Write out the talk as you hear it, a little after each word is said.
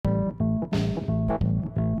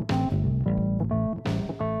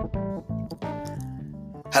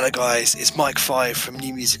Hello guys, it's Mike 5 from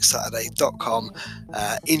newmusicsaturday.com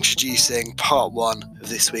introducing part 1 of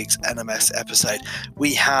this week's NMS episode.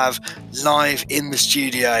 We have live in the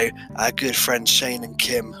studio our good friends Shane and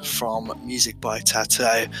Kim from Music by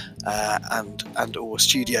Tato and or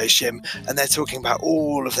Studio Shim, and they're talking about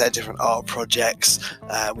all of their different art projects.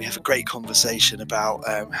 We have a great conversation about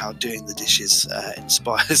how doing the dishes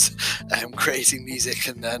inspires creating music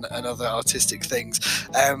and other artistic things.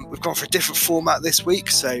 We've gone for a different format this week.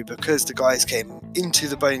 So because the guys came into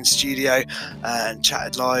the Bone studio and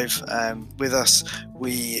chatted live with us,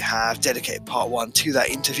 we have dedicated part 1 to that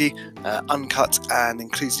interview, uncut, and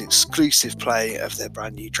includes an exclusive play of their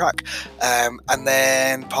brand new track. And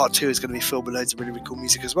then part 2 is going to be filled with loads of really, really cool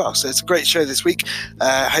music as well. So it's a great show this week.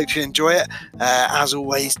 Hope you enjoy it. As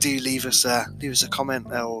always, do leave us a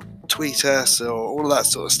comment or tweet us or all of that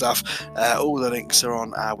sort of stuff. All the links are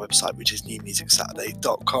on our website, which is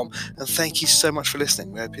newmusicsaturday.com. And thank you so much for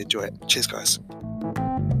listening. We hope you enjoy it. Cheers, guys.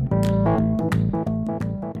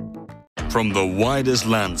 From the widest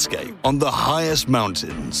landscape on the highest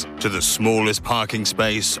mountains to the smallest parking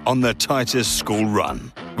space on the tightest school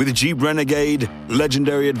run. With Jeep Renegade,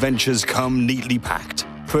 legendary adventures come neatly packed.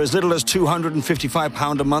 For as little as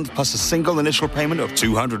 £255 a month plus a single initial payment of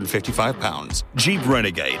 £255. Jeep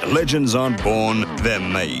Renegade. Legends aren't born, they're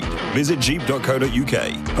made. Visit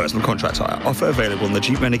jeep.co.uk. Personal contract hire. Offer available in the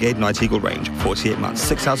Jeep Renegade Night Eagle range. 48 months,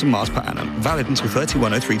 6,000 miles per annum. Valid until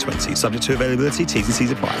 31/03/20. Subject to availability, T's and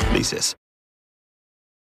C's apply. Leases.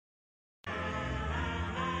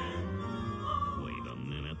 Wait a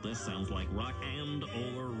minute, this sounds like rock and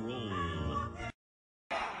or roll.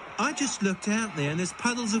 I just looked out there and there's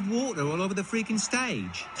puddles of water all over the freaking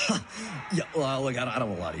stage. Yeah, well, look, I don't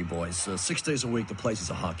want to lie to you boys. 6 days a week, the place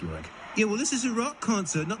is a hockey rink. Yeah, well, this is a rock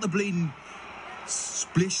concert, not the bleeding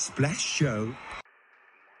splish splash show.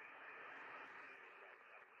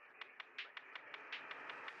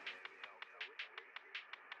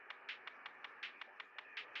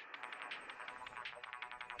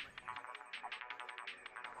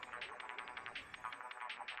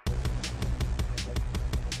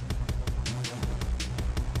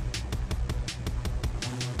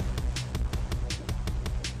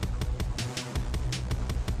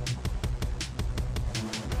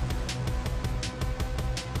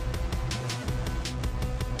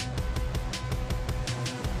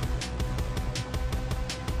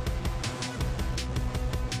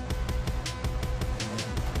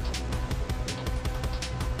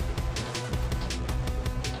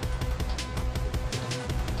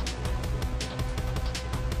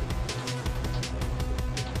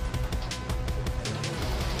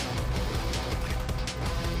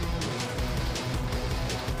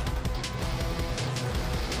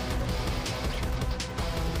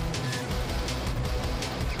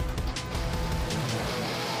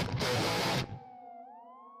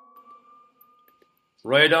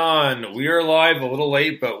 Right on. We are live, a little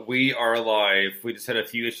late, but we are live. We just had a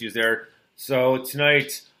few issues there. So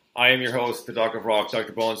tonight, I am your host, the Doc of Rock,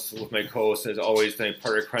 Dr. Bones, with my co-host, as always, my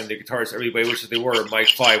partner, Crime, the guitarist, everybody wishes they were, Mike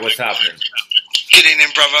 5. What's happening? Good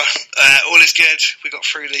evening, brother. All is good. We got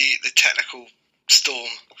through the technical storm.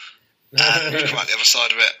 We've come out the other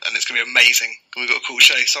side of it, and it's going to be amazing. We've got a cool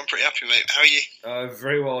show, so I'm pretty happy, mate. How are you?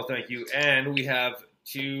 Very well, thank you. And we have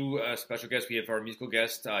two special guests. We have our musical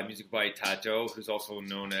guest, Music by Tato, who's also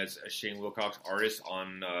known as a Shane Wilcox artist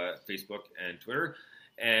on Facebook and Twitter,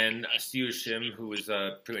 and Studio Shim, who is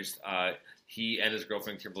pretty much he and his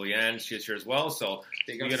girlfriend Kimberly Ann. She's here as well. So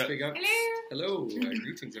big up. Hello.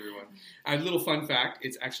 Greetings, everyone. A little fun fact: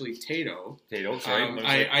 it's actually Tato. Tato.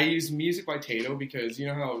 Sorry. I use Music by Tato because you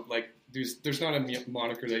know how there's not a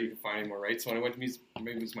moniker that you can find anymore, right? So when I went to Music,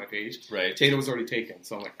 maybe it was my page. Right. Tato was already taken,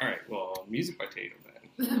 so I'm like, all right, well, Music by Tato then.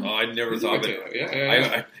 Oh, I never thought of it.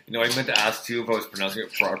 Yeah. I meant to ask too if I was pronouncing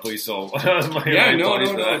it properly. So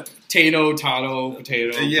no. Tato,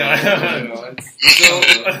 potato. Yeah.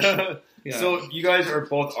 So you guys are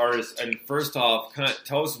both artists, and first off, kind of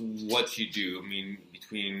tell us what you do. I mean,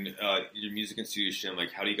 between your music and studio Shim,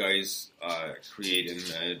 like how do you guys create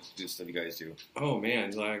and do the stuff you guys do? Oh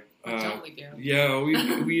man, what don't we do? Yeah,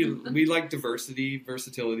 we like diversity.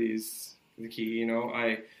 Versatility is the key. You know,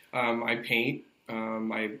 I paint.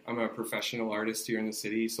 I'm a professional artist here in the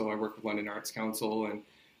city, so I work with London Arts Council,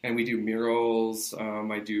 and we do murals.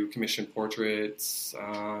 I do commissioned portraits.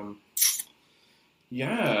 I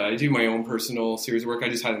do my own personal series of work. I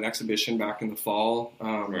just had an exhibition back in the fall.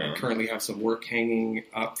 I currently have some work hanging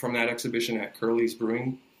up from that exhibition at Curly's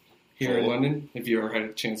Brewing here in London. If you ever had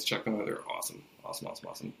a chance to check them out, they're awesome.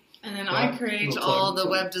 And then I create all the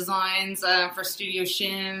web designs for Studio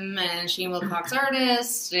Shim and Shane Wilcox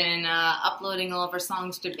Artist, and uploading all of our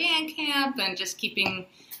songs to Bandcamp, and just keeping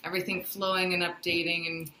everything flowing and updating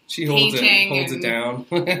and She painting. holds it down.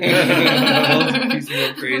 She's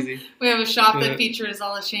real crazy. We have a shop that features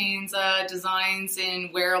all of Shane's designs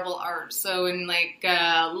in wearable art, so in like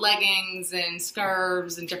leggings and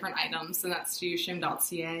scarves and different items, and that's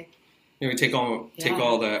studioshim.ca. You know, we take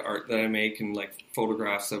all the art that I make and like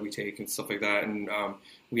photographs that we take and stuff like that, and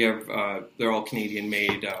we have they're all Canadian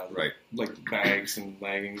made, like bags and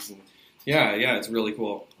leggings, and yeah, it's really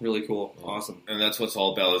cool, awesome. And that's what it's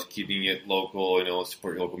all about, is keeping it local,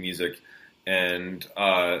 supporting local music. And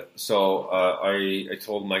so I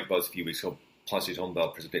told Mike about this a few weeks ago. Plus, you told him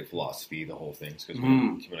about Precipitate Philosophy, the whole thing, because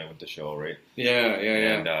Kim and I went to the show, right? Yeah.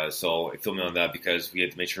 And so I filmed me on that because we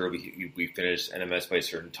had to make sure we finished NMS by a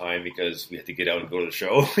certain time because we had to get out and go to the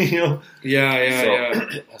show,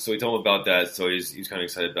 Yeah. So we told him about that, so he's kind of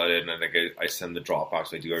excited about it, and then I send the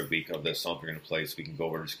Dropbox I do every week of the song we're going to play so we can go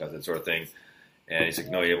over and discuss that sort of thing. And he's like,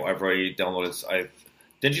 no, I've already downloaded.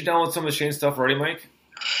 Did you download some of Shane's stuff already, Mike?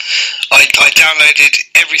 I downloaded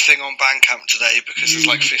everything on Bandcamp today because it's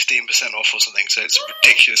like 15% off or something, so it's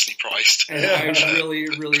ridiculously priced. And I really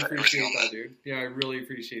appreciate that, dude. Yeah, I really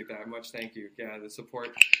appreciate that. Much thank you. Yeah, the support.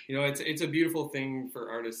 It's a beautiful thing for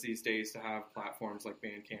artists these days to have platforms like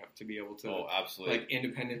Bandcamp to be able to absolutely like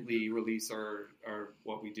independently release our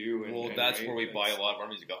what we do. And that's where we buy a lot of our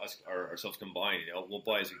music, ourselves combined. We'll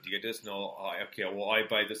buy. Do you get this? No. Okay. Well, I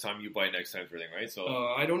buy this time, you buy next time, everything, right? So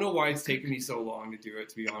I don't know why it's taken me so long to do it.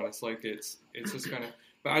 To be honest, like it's just kind of.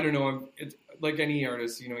 But I don't know. It's like any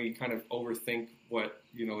artist, you kind of overthink what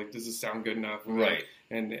like does this sound good enough, right?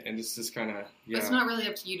 And it's just kind of It's not really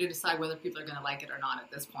up to you to decide whether people are going to like it or not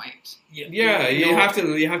at this point. Yeah, you have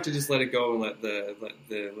to just let it go and let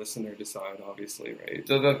the listener decide. Obviously, right?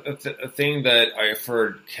 So the thing that I've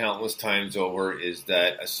heard countless times over is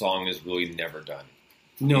that a song is really never done.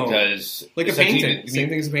 No, because like a painting. Same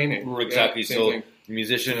thing as a painting. Exactly. Yeah, so.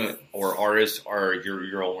 Musician or artist are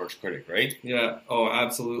your own worst critic, right? Yeah. Oh,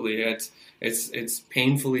 absolutely. It's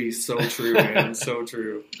painfully so true, man. So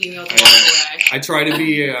true. Being able to walk away. I try to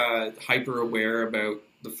be hyper aware about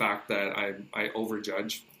the fact that I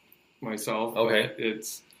overjudge myself. Okay.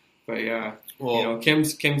 But yeah. Well,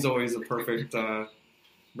 Kim's always a perfect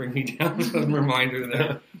bring me down reminder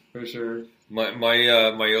there for sure. My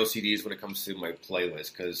OCD is when it comes to my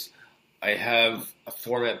playlist, because I have a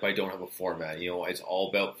format, but I don't have a format. It's all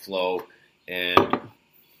about flow, and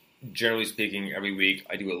generally speaking, every week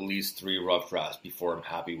I do at least 3 rough drafts before I'm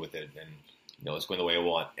happy with it, and it's going the way I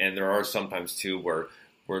want. And there are sometimes too where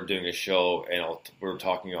we're doing a show and we're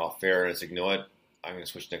talking off air, and it's like, you know what, I'm going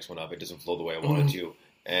to switch the next one up. It doesn't flow the way I want it to,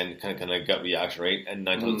 and kind of gut reaction, right? And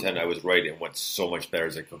 9 times out of 10, I was right. It went so much better.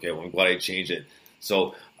 It's like, okay, well, I'm glad I changed it.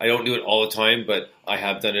 So I don't do it all the time, but I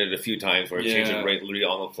have done it a few times where I change it right literally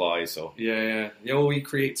on the fly. So yeah. Well, we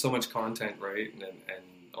create so much content, right, and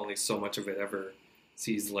only so much of it ever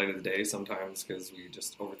sees the light of the day sometimes because we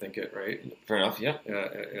just overthink it, right? Fair enough. Yeah.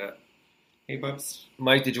 Hey, Bubs.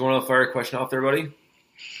 Mike, did you want to fire a question off there, buddy?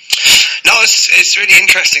 No, it's really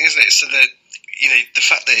interesting, isn't it? So that the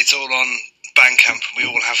fact that it's all on Bandcamp and we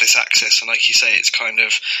all have this access, and like you say, it's kind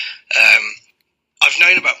of. I've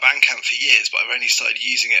known about Bandcamp for years, but I've only started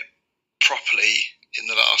using it properly in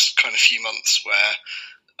the last kind of few months, where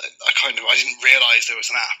I didn't realise there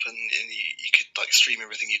was an app and you could like stream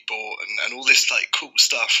everything you'd bought and all this like cool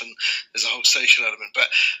stuff, and there's a whole social element. But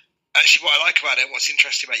actually what I like about it, and what's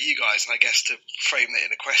interesting about you guys, and I guess to frame that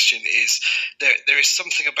in a question, is there is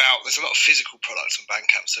something about, there's a lot of physical products on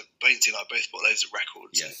Bandcamp. So Bonesy and I both bought loads of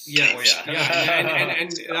records.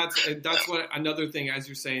 And that's what another thing, as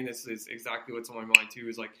you're saying this, is exactly what's on my mind too,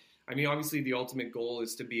 is like, I mean, obviously the ultimate goal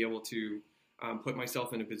is to be able to put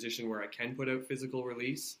myself in a position where I can put out physical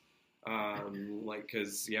release.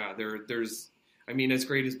 Because there's, I mean, as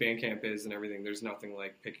great as Bandcamp is and everything, there's nothing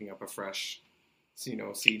like picking up a fresh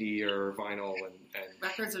CD or vinyl and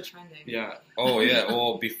records are trending. Yeah. Oh yeah.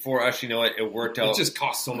 Well, before actually, it worked out. It just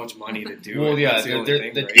costs so much money to do. Well, it. yeah,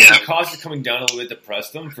 the cost is coming down a little bit to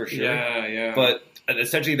press them for sure. Yeah. But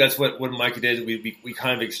essentially, that's what Mike did. We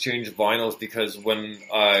kind of exchanged vinyls because when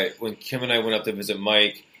Kim and I went up to visit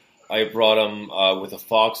Mike, I brought him with a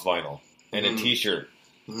Fox vinyl and a T-shirt,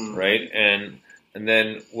 right? And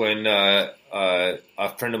then when a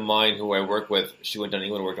friend of mine who I work with, she went down to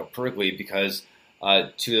England to work at Berkeley because. 2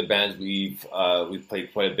 of the bands we've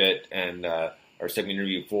played quite a bit and our segment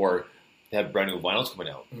interview for, they have brand new vinyls coming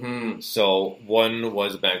out. So one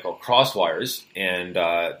was a band called Crosswires, and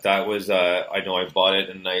that was I know I bought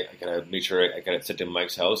it and I gotta make sure I got it sent to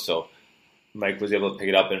Mike's house. So Mike was able to pick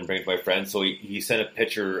it up and bring it to my friend. So he sent a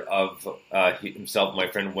picture of himself and my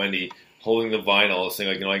friend Wendy holding the vinyl,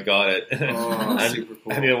 saying, like, I got it. Oh, super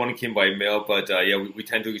cool. And the other one came by mail, but we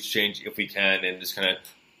tend to exchange if we can and just kind of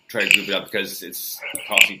try to group it up because it's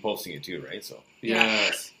costly posting it too, right? So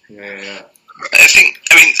yes, yeah. I think,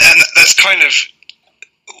 and that's kind of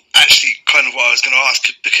actually kind of what I was going to ask,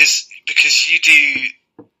 because you do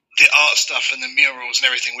the art stuff and the murals and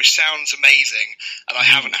everything, which sounds amazing, and I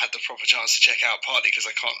haven't had the proper chance to check out, partly because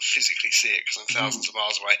I can't physically see it because I'm thousands of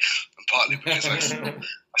miles away, and partly because I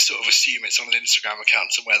sort of assume it's on an Instagram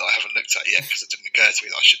account somewhere that I haven't looked at yet because it didn't occur to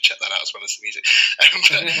me that I should check that out as well as the music.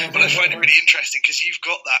 But I find it really interesting because you've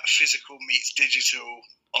got that physical meets digital,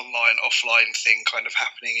 online, offline thing kind of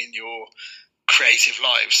happening in your creative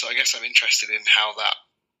lives. So I guess I'm interested in how that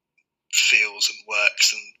feels and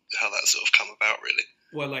works and how that sort of come about, really.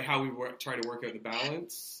 Well, like how we try to work out the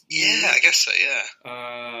balance? Yeah, I guess so, yeah.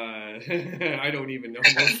 I don't even know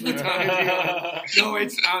most of the time. No,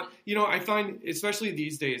 it's, I find, especially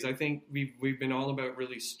these days, I think we've been all about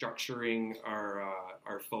really structuring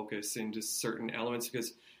our focus in just certain elements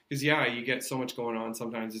because you get so much going on.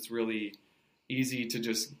 Sometimes it's really easy to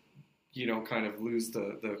just, kind of lose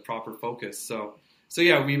the proper focus. So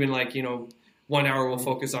yeah, we've been like, 1 hour we'll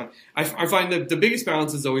focus on. I find that the biggest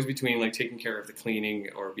balance is always between like taking care of the cleaning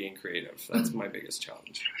or being creative. That's my biggest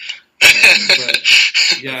challenge.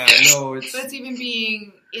 But yeah, no, But even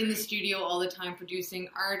being in the studio all the time, producing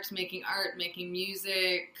art, making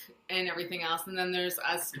music, and everything else. And then there's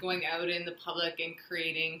us going out in the public and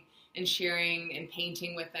creating and sharing and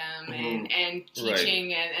painting with them and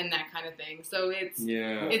teaching and that kind of thing. So it's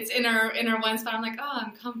in our one spot. I'm like,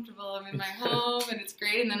 I'm comfortable. I'm in my home and it's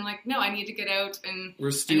great. And then I'm like, no, I need to get out and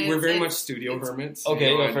we're very much studio hermits.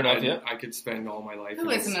 Okay, fair enough. Yeah, I could spend all my life. Who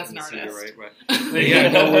isn't as an artist? Right?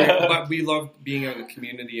 But, but we love being out in the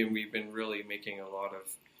community, and we've been really making a lot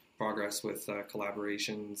of progress with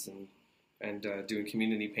collaborations and doing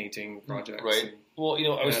community painting projects. Right. And, well,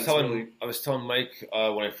 I was telling Mike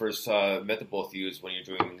when I first met the both of you is when you're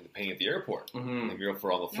doing the painting at the airport, the mural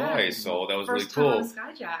for On the Fly. So that was first really cool.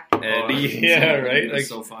 Skyjack. And right, like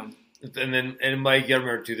so fun. And Mike, I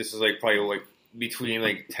remember too. This was like probably like between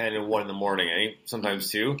like 10 and 1 in the morning,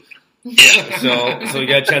 sometimes 2. Yeah. So we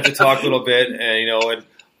got a chance to talk a little bit, and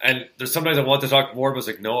and there's sometimes I want to talk more, but it's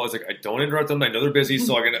like, no, I was like, I don't interrupt them. I know they're busy,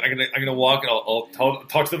 so I'm gonna walk and I'll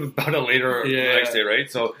talk to them about it later the next day,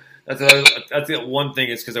 right? So that's the one thing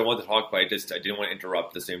is because I wanted to talk, but I didn't want to interrupt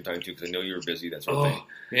at the same time too because I know you were busy, that sort of thing.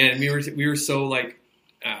 Man, we were so like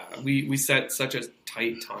we set such a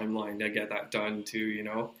tight timeline to get that done too,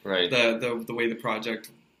 Right. The way the project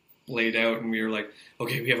laid out, and we were like,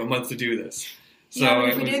 okay, we have a month to do this. So but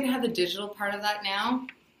if we didn't have the digital part of that now,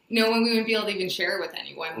 no one we wouldn't be able to even share with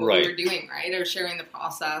anyone what we were doing, right? Or sharing the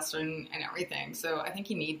process and everything. So I think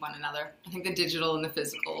you need one another. I think the digital and the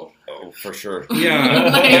physical. Oh, for sure.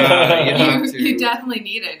 Yeah. You have to. You definitely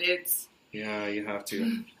need it. Yeah, you have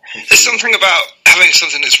to. There's something about having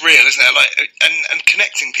something that's real, isn't there? Like, and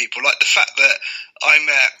connecting people. Like the fact that I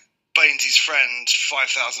met Bonesy's friend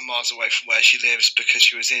 5,000 miles away from where she lives because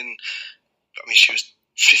she was she was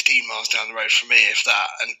 15 miles down the road from me, if that,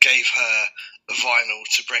 and gave her a vinyl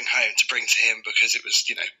to bring home, to bring to him because it was,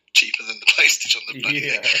 cheaper than the postage on the plane.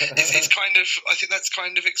 Yeah. It's kind of, I think that's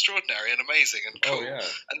kind of extraordinary and amazing and cool. Oh, yeah.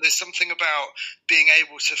 And there's something about being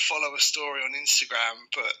able to follow a story on Instagram,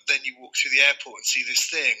 but then you walk through the airport and see this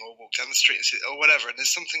thing, or walk down the street and see, or whatever. And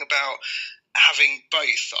there's something about having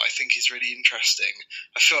both that I think is really interesting.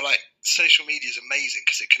 I feel like social media is amazing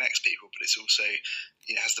because it connects people, but it's also,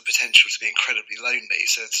 has the potential to be incredibly lonely.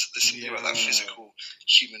 So there's something about that physical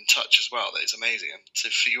human touch as well that is amazing. And so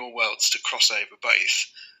for your worlds to cross over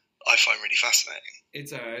both, I find really fascinating.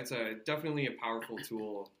 It's a definitely a powerful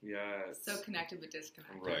tool. Yeah. So connected but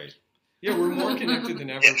disconnected. Right. Yeah, we're more connected than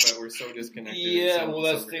ever, but we're so disconnected. Yeah, well,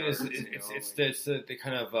 that's the thing is, it's the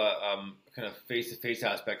kind of face-to-face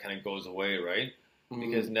aspect kind of goes away, right? Mm-hmm.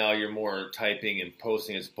 Because now you're more typing and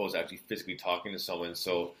posting as opposed to actually physically talking to someone.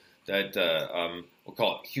 So that we'll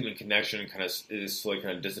call it human connection is slowly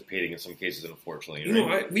kind of dissipating in some cases, unfortunately.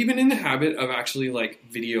 Right? We've been in the habit of actually like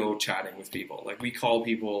video chatting with people. Like we call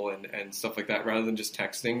people and stuff like that rather than just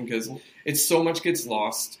texting because it's so much gets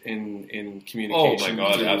lost in communication. Oh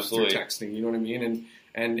my God, absolutely. Through texting, you know what I mean?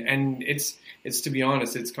 And it's to be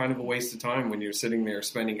honest, it's kind of a waste of time when you're sitting there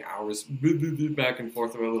spending hours back and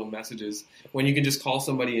forth about little messages when you can just call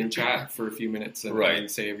somebody and chat for a few minutes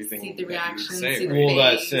and say everything. See the reaction. Say, see right? the Well,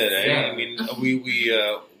 face. that's it. Eh? Yeah. I mean, we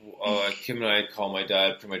Kim and I call my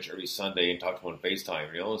dad pretty much every Sunday and talk to him on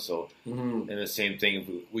FaceTime, you know. So, and the same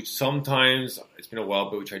thing. Which sometimes it's been a while,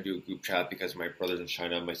 but we try to do a group chat because my brother's in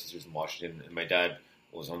China, my sister's in Washington, and my dad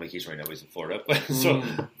was on vacation right now. He's in Florida, Nice.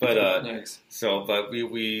 But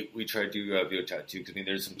we try to do video chat too. Because I mean,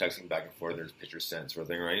 there's some texting back and forth. There's pictures sent, sort of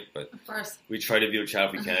thing, right? But of course, we try to video chat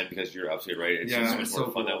if we can because you're absolutely right. It's just much so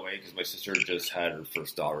more fun that way. Because my sister just had her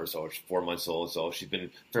first daughter, so she's 4 months old. So she's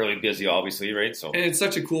been fairly busy, obviously, right? So and it's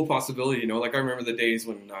such a cool possibility, you know. Like I remember the days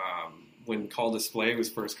when call display was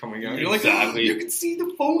first coming out. You're like, exactly. You could see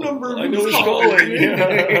the phone number. I know it's calling.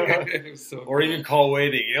 Yeah. It was so or cool. even call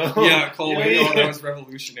waiting, you know? Yeah, call waiting. Oh, that was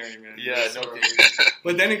revolutionary, man. Yeah, no so kidding.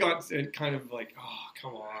 But then it kind of like, oh,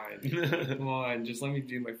 come on, just let me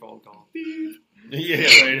do my phone call. Beep. Yeah,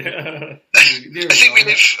 right. I think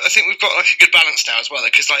we've got like a good balance now as well,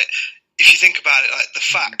 because like if you think about it, like the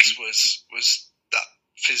fax was that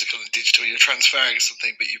physical and digital. You're transferring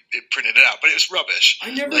something, but it printed it out, but it was rubbish.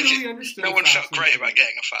 I never really understood. No one felt great about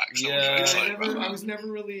getting a fax. Yeah, I was never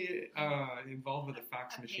really involved with a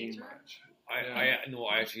fax machine much. I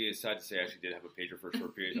actually, it's sad to say, I actually did have a pager for a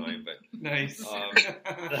short period of time, but nice.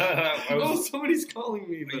 was, somebody's calling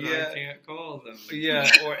me, but yeah, I can't call them. Yeah,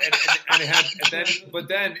 and it had, but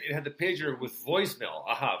then it had the pager with voicemail.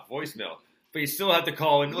 Voicemail. But you still have to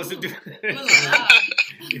call and listen to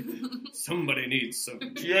it. Somebody needs some.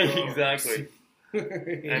 Yeah, exactly.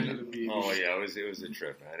 And, it was a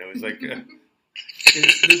trip, man. It was like.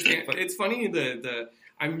 It's funny.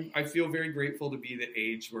 I feel very grateful to be the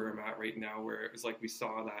age where I'm at right now, where it was like we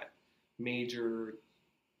saw that major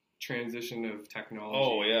transition of technology.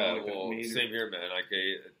 Oh yeah, same here, man.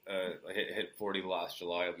 I hit 40 last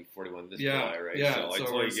July. I'll be 41 this July, right? Yeah, so I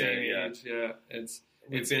totally get it. Yeah,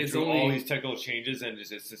 We've been through all these technical changes, and it's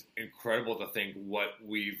just incredible to think what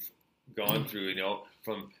we've gone through. You know,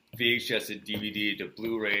 from VHS to DVD to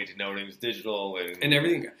Blu-ray to now everything's digital and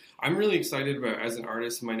everything. I'm really excited about as an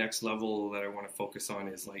artist. My next level that I want to focus on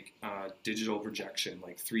is like digital projection,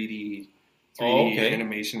 like 3D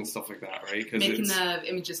animation and stuff like that, right? Making the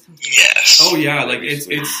images come through. Yes. Oh yeah, like it's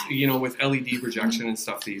with LED projection and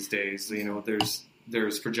stuff these days. You know,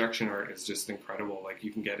 there's projection art is just incredible. Like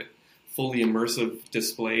you can get it. Fully immersive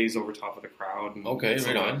displays over top of the crowd. And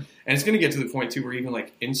right on. And it's going to get to the point, too, where even,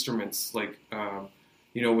 like, instruments, like,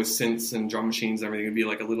 with synths and drum machines and everything, it'd be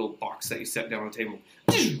like a little box that you set down on the table.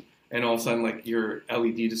 And all of a sudden, like, your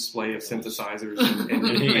LED display of synthesizers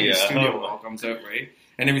and studio all comes out, right?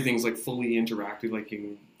 And everything's, like, fully interactive. Like, you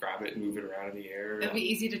can grab it and move it around in the air. It'll be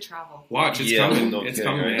easy to travel. Watch, it's coming. It's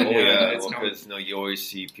coming, man. Oh, yeah. It's coming. Because, you always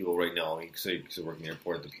see people right now, because I work in the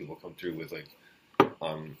airport, the people come through with, like,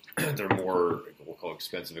 they're more we'll call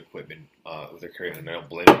expensive equipment with their carrying, and I don't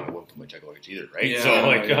blame them. I won't put my check luggage either, right? Yeah, so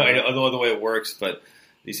I know the way it works, but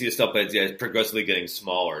you see the stuff, but it's progressively getting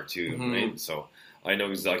smaller too, right? So I know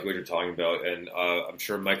exactly what you're talking about, and I'm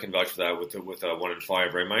sure Mike can vouch for that with 1 in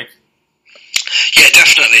 5, right, Mike? Yeah,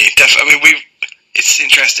 definitely. I mean, it's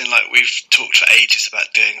interesting. Like we've talked for ages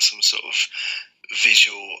about doing some sort of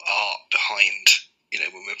visual art behind,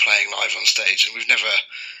 when we're playing live on stage, and we've never.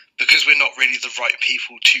 Because we're not really the right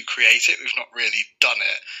people to create it, we've not really done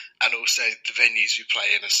it. And also the venues we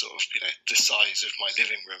play in are sort of, the size of my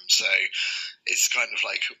living room. So it's kind of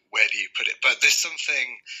like, where do you put it? But there's something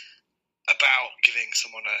about giving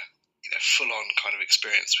someone a, full-on kind of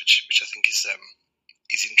experience, which I think is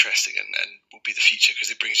interesting and will be the future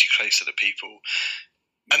because it brings you closer to people.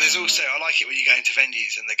 And there's also, I like it when you go into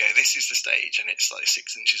venues and they go, this is the stage, and it's like 6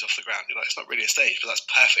 inches off the ground. You're like, it's not really a stage, but that's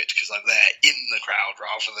perfect because I'm there in the crowd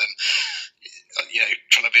rather than,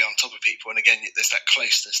 trying to be on top of people. And again, there's that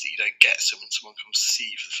closeness that you don't get. So when someone comes to see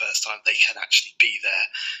you for the first time, they can actually be there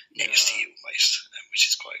next to you almost, which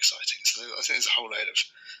is quite exciting. So I think there's a whole load of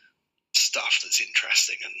stuff that's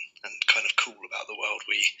interesting and kind of cool about the world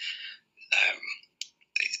we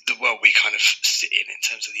kind of sit in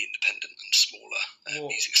terms of the independent and smaller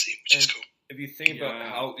music scene, which is cool. If you think about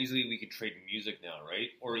how easily we could trade music now, right?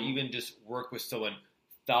 Or even just work with someone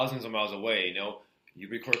thousands of miles away, you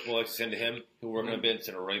record Rolex, send to him, he'll work on a bit,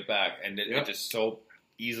 send it right back, and it's just so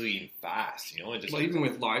easily and fast, And just even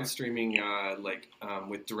with live streaming,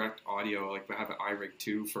 with direct audio, like I have an iRig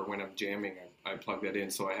 2 for when I'm jamming, I plug that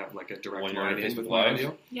in, so I have like a direct line in with my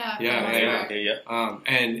audio. Yeah.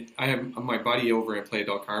 And I have my buddy over at Playa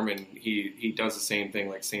del Carmen. He does the same thing,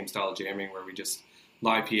 like same style jamming, where we just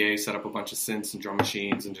live PA, set up a bunch of synths and drum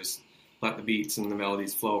machines, and just let the beats and the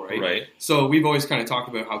melodies flow, right? Right. So we've always kind of talked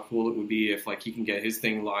about how cool it would be if like he can get his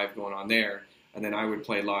thing live going on there, and then I would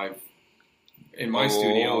play live in my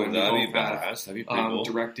studio, and that'd be badass. That'd be pretty cool.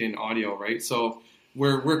 Direct in audio, right? So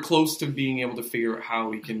we're close to being able to figure out how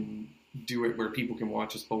we can do it where people can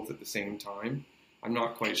watch us both at the same time. I'm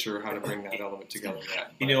not quite sure how to bring that element together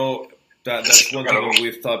yet. You know, that's one thing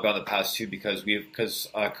we've thought about in the past too, because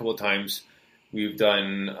a couple of times we've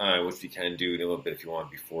done, which we can do in a little bit if you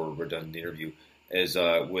want before we're done the interview, is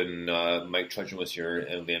when Mike Trudgeon was here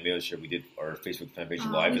and Liam Mayo was here, we did our Facebook fan page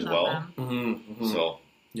live as well. So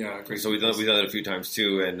yeah, great. So we've done that a few times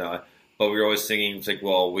too, and but we were always thinking, it's like,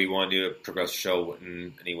 well, we want to do a progressive show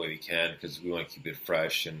in any way we can because we want to keep it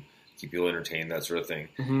fresh and keep people entertained, that sort of thing.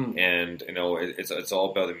 And you know, it's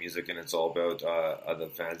all about the music and it's all about the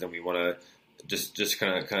fans, and we want to just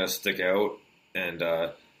kind of stick out and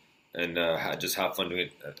just have fun doing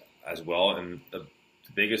it as well. And the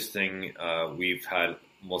biggest thing we've had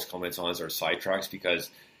most comments on is our sidetracks,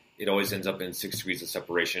 because it always ends up in 6 degrees of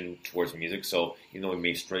separation towards music. So even though we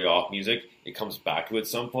may stray off music, it comes back to it at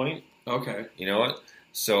some point. Okay. You know what?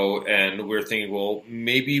 So, and we're thinking, well,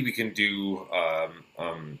 maybe we can do a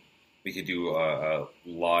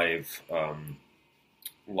live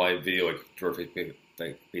video like to our Facebook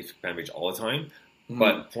fan page all the time.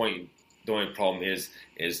 But the only problem is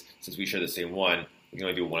since we share the same one, we can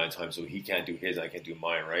only do it one at a time. So he can't do his, I can't do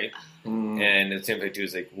mine, right? And the same thing too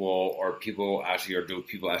is like, well, do people actually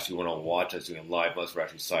want to watch us doing it live unless we're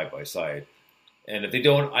actually side by side? And if they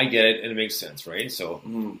don't, I get it, and it makes sense, right? So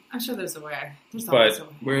I'm sure there's a way. There's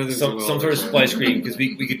some sort of supply screen, because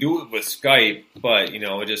we could do it with Skype, but you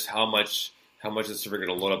know, just how much is the server going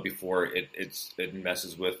to load up before it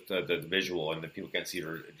messes with the visual and the people can't see it,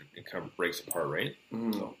 or it kind of breaks apart, right?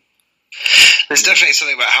 So. There's definitely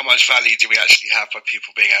something about how much value do we actually have by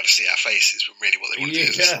people being able to see our faces when really what they want to do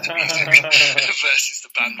is listen to music versus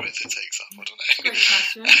the bandwidth it takes up. I don't know. Great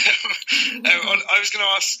question. I was going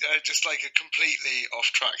to ask just like a completely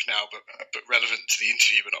off track now, but relevant to the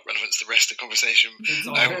interview, but not relevant to the rest of the conversation.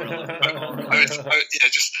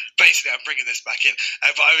 Just basically I'm bringing this back in.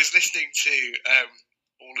 But I was listening to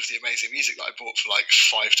all of the amazing music that I bought for like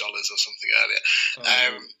 $5 or something earlier.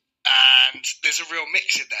 And there's a real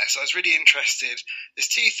mix in there, so I was really interested.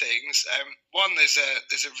 There's two things. One, there's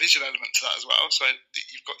a visual element to that as well. So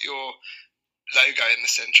you've got your logo in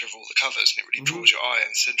the centre of all the covers, and it really draws your eye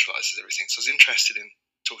and centralises everything. So I was interested in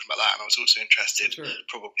talking about that, and I was also interested,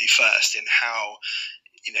 probably first, in how,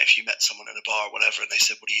 you know, if you met someone in a bar or whatever, and they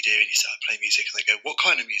said, "What do you do?" and you say, "I play music," and they go, "What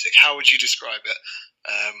kind of music?" How would you describe it,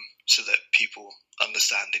 so that people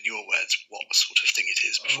understand in your words what sort of thing it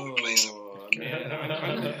is before we play some? Man,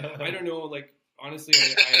 I don't know. Like honestly,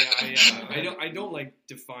 I don't like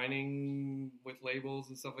defining with labels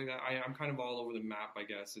and stuff like that. I'm kind of all over the map, I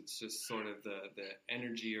guess. It's just sort of the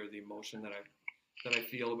energy or the emotion that I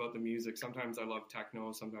feel about the music. Sometimes I love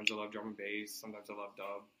techno. Sometimes I love drum and bass. Sometimes I love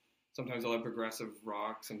dub. Sometimes I love progressive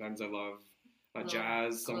rock. Sometimes I love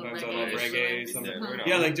jazz. Sometimes I love reggae.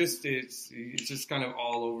 It's just kind of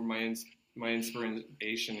all over. My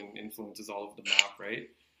inspiration and influence is all over the map, right?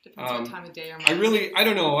 Depends on time of day or I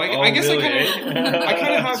don't know. I guess really? I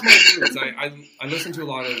kind of have my roots. I listen to a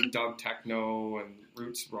lot of dub techno and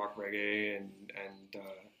roots rock reggae and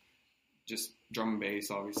just drum and bass,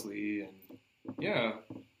 obviously, and yeah.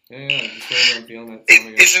 Just whatever I'm feeling that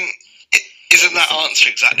time. Isn't that answer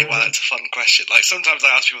exactly why that's a fun question? Like sometimes I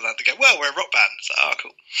ask people that, they go, "Well, we're a rock band." It's like, "Oh,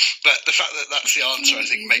 cool." But the fact that that's the answer, I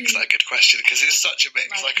think, makes that a good question, because it's such a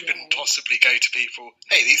mix. Like I couldn't possibly go to people,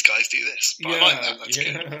 "Hey, these guys do this," but I like that. That's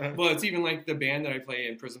good. Well, it's even like the band that I play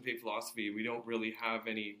in, Prison Pay Philosophy. We don't really have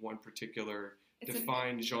any one particular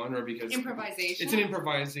defined genre, because improvisation. It's an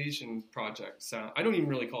improvisation project. So I don't even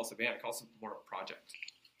really call it a band. I call it more a project.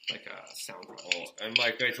 Like a sound project. And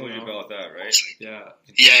Mike, I told you about that, right? Yeah,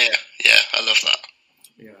 I love that.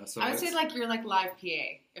 Yeah, so I would say like you're like live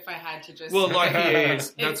PA, if I had to just. Well, live PA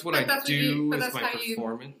that's what I do. Is my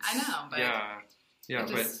performance. I know, but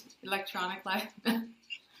but electronic live.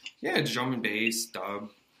 Yeah, drum and bass, dub,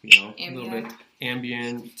 you know, ambient. A little bit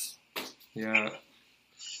ambient. Yeah,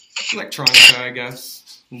 electronica, I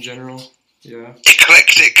guess, in general. Yeah,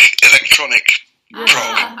 eclectic electronic.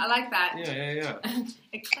 I like that. Yeah.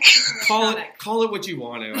 Call it what you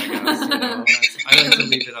want to, I guess. You know? I like to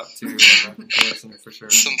leave it up to the listener for sure.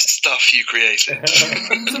 Some stuff you created.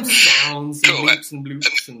 Some sounds, and loops and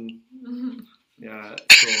bloops, and yeah,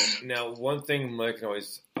 cool. Now, one thing Mike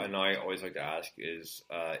and I always like to ask is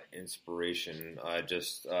inspiration. It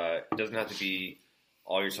doesn't have to be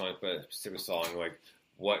all your songs, but a specific song. Like,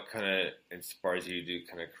 what kind of inspires you to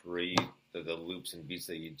kind of create the loops and beats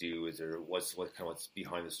that you do? Is there what's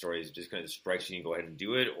behind the story? Is it just kind of strikes you and you go ahead and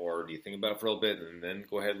do it, or do you think about it for a little bit and then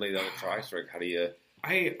go ahead and lay down the tracks? Or how do you?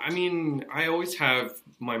 I mean, I always have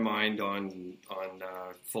my mind on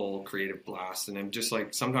full creative blast, and I'm just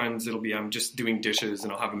like, sometimes it'll be I'm just doing dishes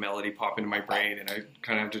and I'll have a melody pop into my brain, and I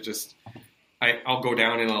kind of have to just I'll go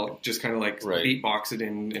down and I'll just kind of like Right. beatbox it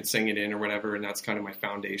in and sing it in or whatever, and that's kind of my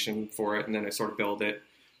foundation for it. And then I sort of build it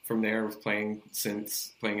from there with playing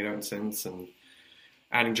it out in synths and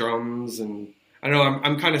adding drums. And I don't know,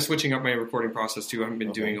 I'm kind of switching up my recording process too. I haven't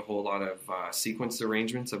been doing a whole lot of sequenced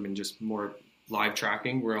arrangements. I've been just more live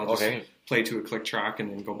tracking, where I'll just play to a click track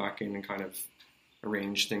and then go back in and kind of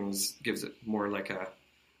arrange things. Gives it more like a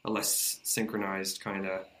less synchronized, kind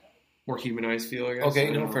of more humanized feel, I guess. Okay,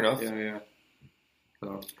 no, fair enough. Yeah.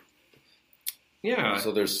 So, yeah.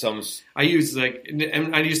 So there's some. I use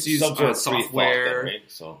and I used to use some sort of software. then, right?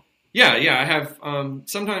 So. Yeah. I have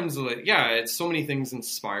sometimes it's so many things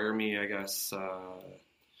inspire me, I guess.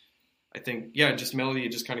 I think just melody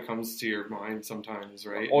just kind of comes to your mind sometimes,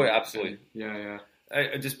 right? Oh yeah, absolutely. Yeah.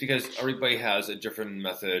 Just because everybody has a different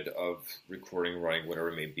method of recording, writing, whatever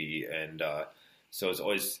it may be, and so it's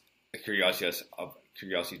always a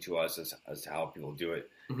curiosity to us as to how people do it.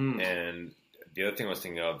 Mm-hmm. And the other thing I was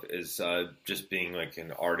thinking of is just being like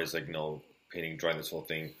an artist, like painting, drawing, this whole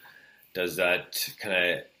thing. Does that kind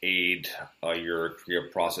of aid your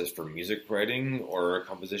creative process for music writing or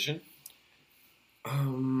composition? Yeah,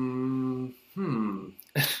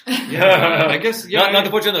 I guess. Yeah, not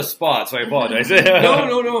to put you on the spot, so I apologize. No.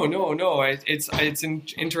 It's an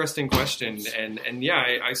interesting question, and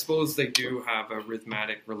yeah, I suppose they do have a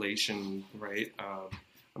rhythmic relation, right? I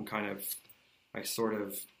sort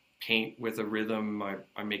of paint with a rhythm.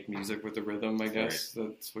 I make music with a rhythm. I guess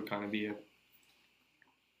that's what kind of be it.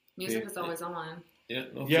 Music is always on.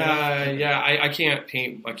 I can't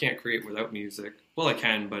paint. I can't create without music. Well, I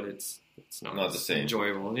can, but it's not the same.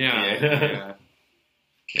 Enjoyable. Yeah.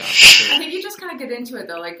 Yeah, I think you just kind of get into it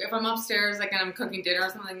though. Like if I'm upstairs, like and I'm cooking dinner or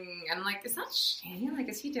something, and I'm like, is that Shane? Like,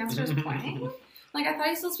 is he downstairs playing? Like I thought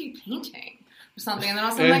he was supposed to be painting or something. And then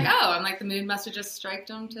all of a sudden, I'm like, oh, I'm like the mood must have just striked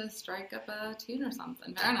him to strike up a tune or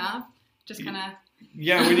something. Fair enough. Just kind of.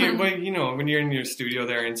 Yeah, when you're in your studio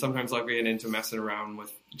there, and sometimes like we get into messing around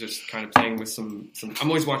with just kind of playing with some. I'm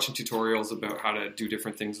always watching tutorials about how to do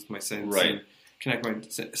different things with my synths and connect my.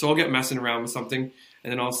 So I'll get messing around with something,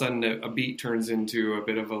 and then all of a sudden a beat turns into a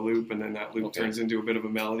bit of a loop, and then that loop turns into a bit of a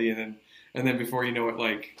melody, and then before you know it,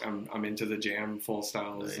 like I'm into the jam full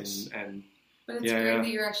styles and. But it's great that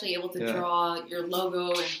you're actually able to draw your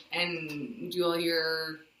logo and do all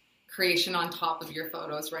your creation on top of your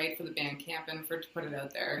photos, right, for the Bandcamp and to put it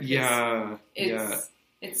out there.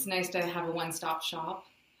 It's nice to have a one-stop shop.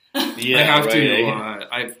 I have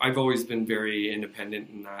to. I've always been very independent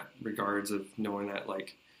in that regards of knowing that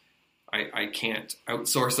like I can't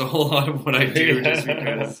outsource a whole lot of what I do just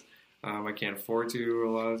because I can't afford to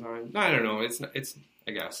a lot of the time. I don't know. It's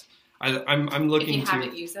I guess I'm looking if you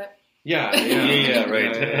haven't used it. Yeah,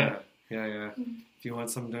 right. Yeah. If you want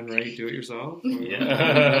something done right, do it yourself.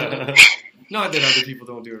 Yeah. Not that other people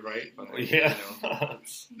don't do it right, but yeah.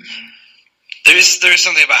 There is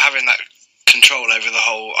something about having that control over the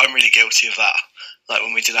whole. I'm really guilty of that. Like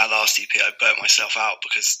when we did our last EP, I burnt myself out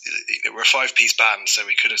because we're a 5-piece band, so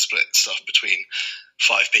we could have split stuff between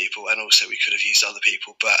 5 people, and also we could have used other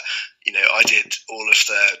people. But I did all of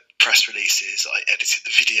the press releases, I edited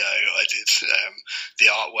the video, I did the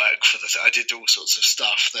artwork for I did all sorts of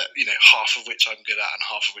stuff that half of which I'm good at and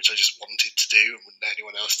half of which I just wanted to do and wouldn't let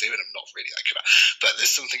anyone else do, and I'm not really that good at. But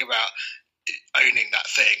there's something about owning that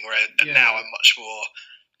thing where now I'm much more.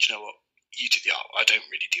 Do you know what? You do the art. I don't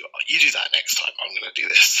really do art. You do that next time. I'm going to do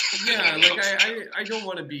this. Yeah, like I don't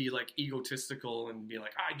want to be like egotistical and be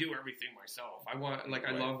like I do everything myself. I want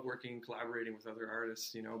I love collaborating with other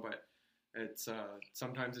artists, but it's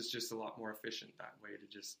sometimes it's just a lot more efficient that way to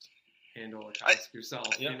just handle a task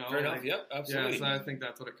yourself. Fair enough. Yep, absolutely. Yeah, so I think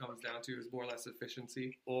that's what it comes down to is more or less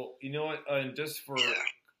efficiency. Well, you know what? Just for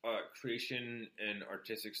creation and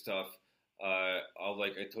artistic stuff.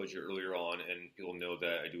 Like I told you earlier on, and people know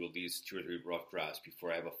that I do at least 2 or 3 rough drafts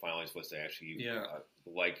before I have a finalized list. I actually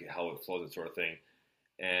like how it flows, that sort of thing.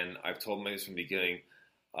 And I've told my this from the beginning.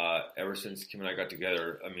 Ever since Kim and I got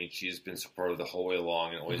together, I mean, she's been supportive the whole way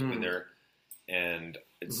along and always been there. And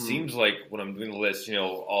it seems like when I'm doing the list,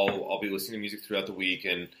 I'll be listening to music throughout the week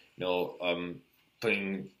and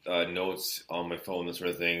putting notes on my phone, that sort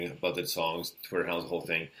of thing, about the songs, Twitter handles, the whole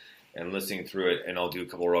thing. And listening through it, and I'll do a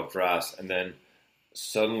couple of rough drafts, and then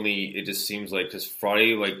suddenly it just seems like, because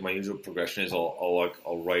Friday, like my usual progression is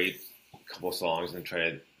I'll write a couple of songs and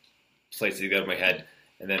try to place it together in my head,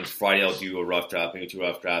 and then Friday I'll do a rough draft, maybe 2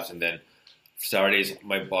 rough drafts, and then Saturdays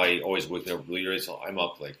my body always wakes me up really early, so I'm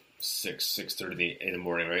up like 6:30 in the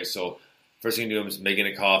morning, right? So first thing I do is making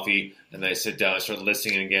a coffee, and then I sit down and start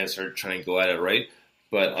listening again, start trying to go at it, right?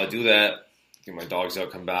 But I'll do that, get my dogs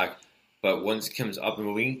out, come back. But once Kim's up and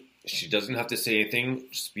moving, she doesn't have to say anything,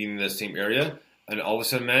 just being in the same area, and all of a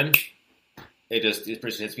sudden, man, it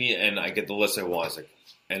person hits me, and I get the list I want. It's like,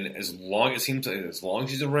 and as long as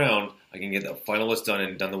she's around, I can get the final list done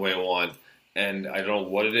and done the way I want. And I don't know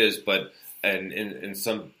what it is, but in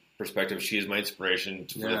some perspective, she is my inspiration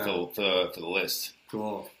for the list.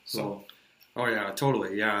 Cool. So. Oh yeah,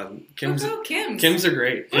 totally. Yeah, Kim's are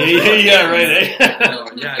great. Yeah, right. No,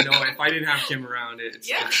 if I didn't have Kim around,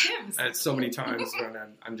 it's so many times when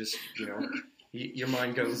I'm just, your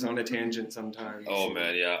mind goes on a tangent sometimes. Oh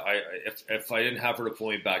man, yeah. If I didn't have her to pull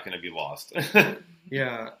me back, then I'd be lost.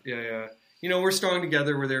 Yeah. We're strong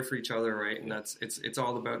together. We're there for each other, right? And it's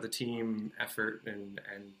all about the team effort, and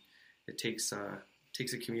it takes a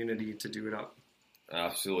community to do it up.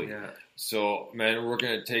 Absolutely. Yeah. So, man, we're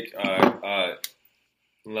going to take,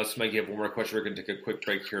 unless Mike, you have one more question, we're going to take a quick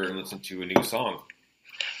break here and listen to a new song.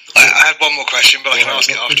 I had one more question, but I can ask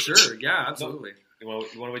it afterwards. For sure, yeah, absolutely. You want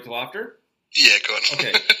to wait till after? Yeah, go on.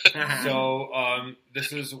 Okay. So,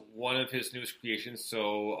 this is one of his newest creations,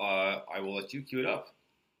 so I will let you cue it up.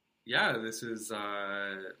 Yeah, this is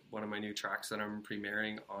one of my new tracks that I'm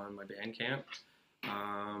premiering on my Bandcamp.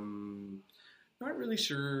 Not really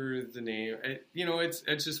sure the name.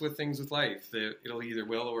 It's just with things with life. It'll either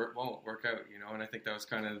will or it won't work out, and I think that was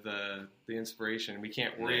kind of the inspiration. We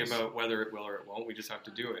can't worry about whether it will or it won't. We just have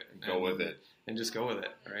to do it. Go with it. And just go with it,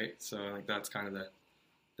 right? So I think that's kind of the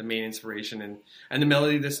main inspiration. And the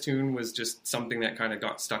melody of this tune was just something that kind of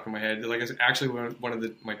got stuck in my head. Like, it's actually one of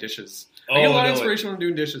my dishes. I get a lot of inspiration when I'm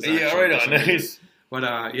doing dishes. Actually, yeah, right on. Nice.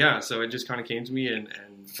 But, so it just kind of came to me, and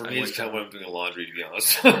for me, it's kind of when I'm doing laundry, to be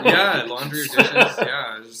honest. Yeah, laundry or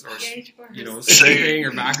dishes, or sweeping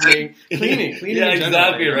or vacuuming, cleaning. Yeah,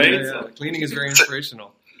 exactly, right? Yeah. Cleaning is very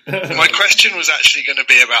inspirational. My question was actually going to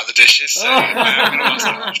be about the dishes, so I'm going to ask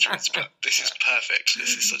that afterwards. But this is perfect.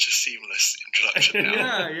 This is such a seamless introduction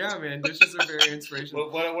now. Yeah, man. Dishes are very inspirational.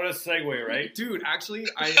 What a segue, right? Dude, actually,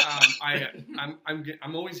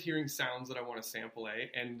 I'm always hearing sounds that I want to sample,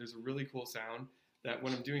 and there's a really cool sound that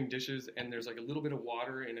when I'm doing dishes and there's like a little bit of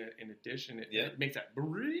water in a dish and it makes that.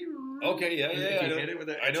 Okay, yeah. If you hit it with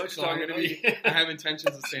it, I know what you're talking about. I have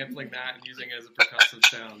intentions of sampling that and using it as a percussive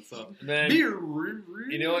sound. So, man, you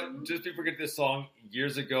know what? Just before we get to this song,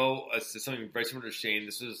 years ago, it's something very similar to Shane.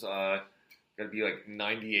 This was got to be like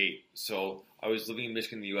 98. So I was living in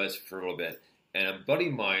Michigan, the U.S. for a little bit. And a buddy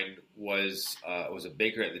of mine was a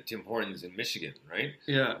baker at the Tim Hortons in Michigan, right?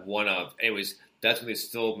 Yeah. Anyways, that's when they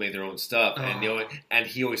still made their own stuff. And and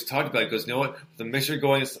he always talked about it. He goes, you know what? With the mixer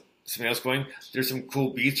going, something else going, there's some cool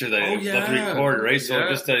beats here that I'd love to record, right? So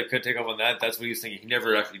just to kind of take off on that, that's what he was thinking. He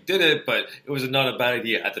never actually did it, but it was not a bad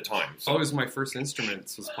idea at the time. So. It was my first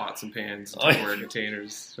instruments, was pots and pans, and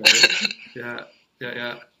containers. Right? Yeah.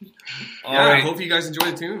 All right. I hope you guys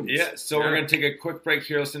enjoy the tunes. Yeah, so we're going to take a quick break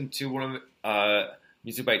here, listen to one of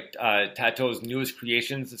music by Tato's newest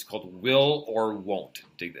creations. It's called Will or Won't.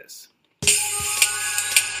 Dig this.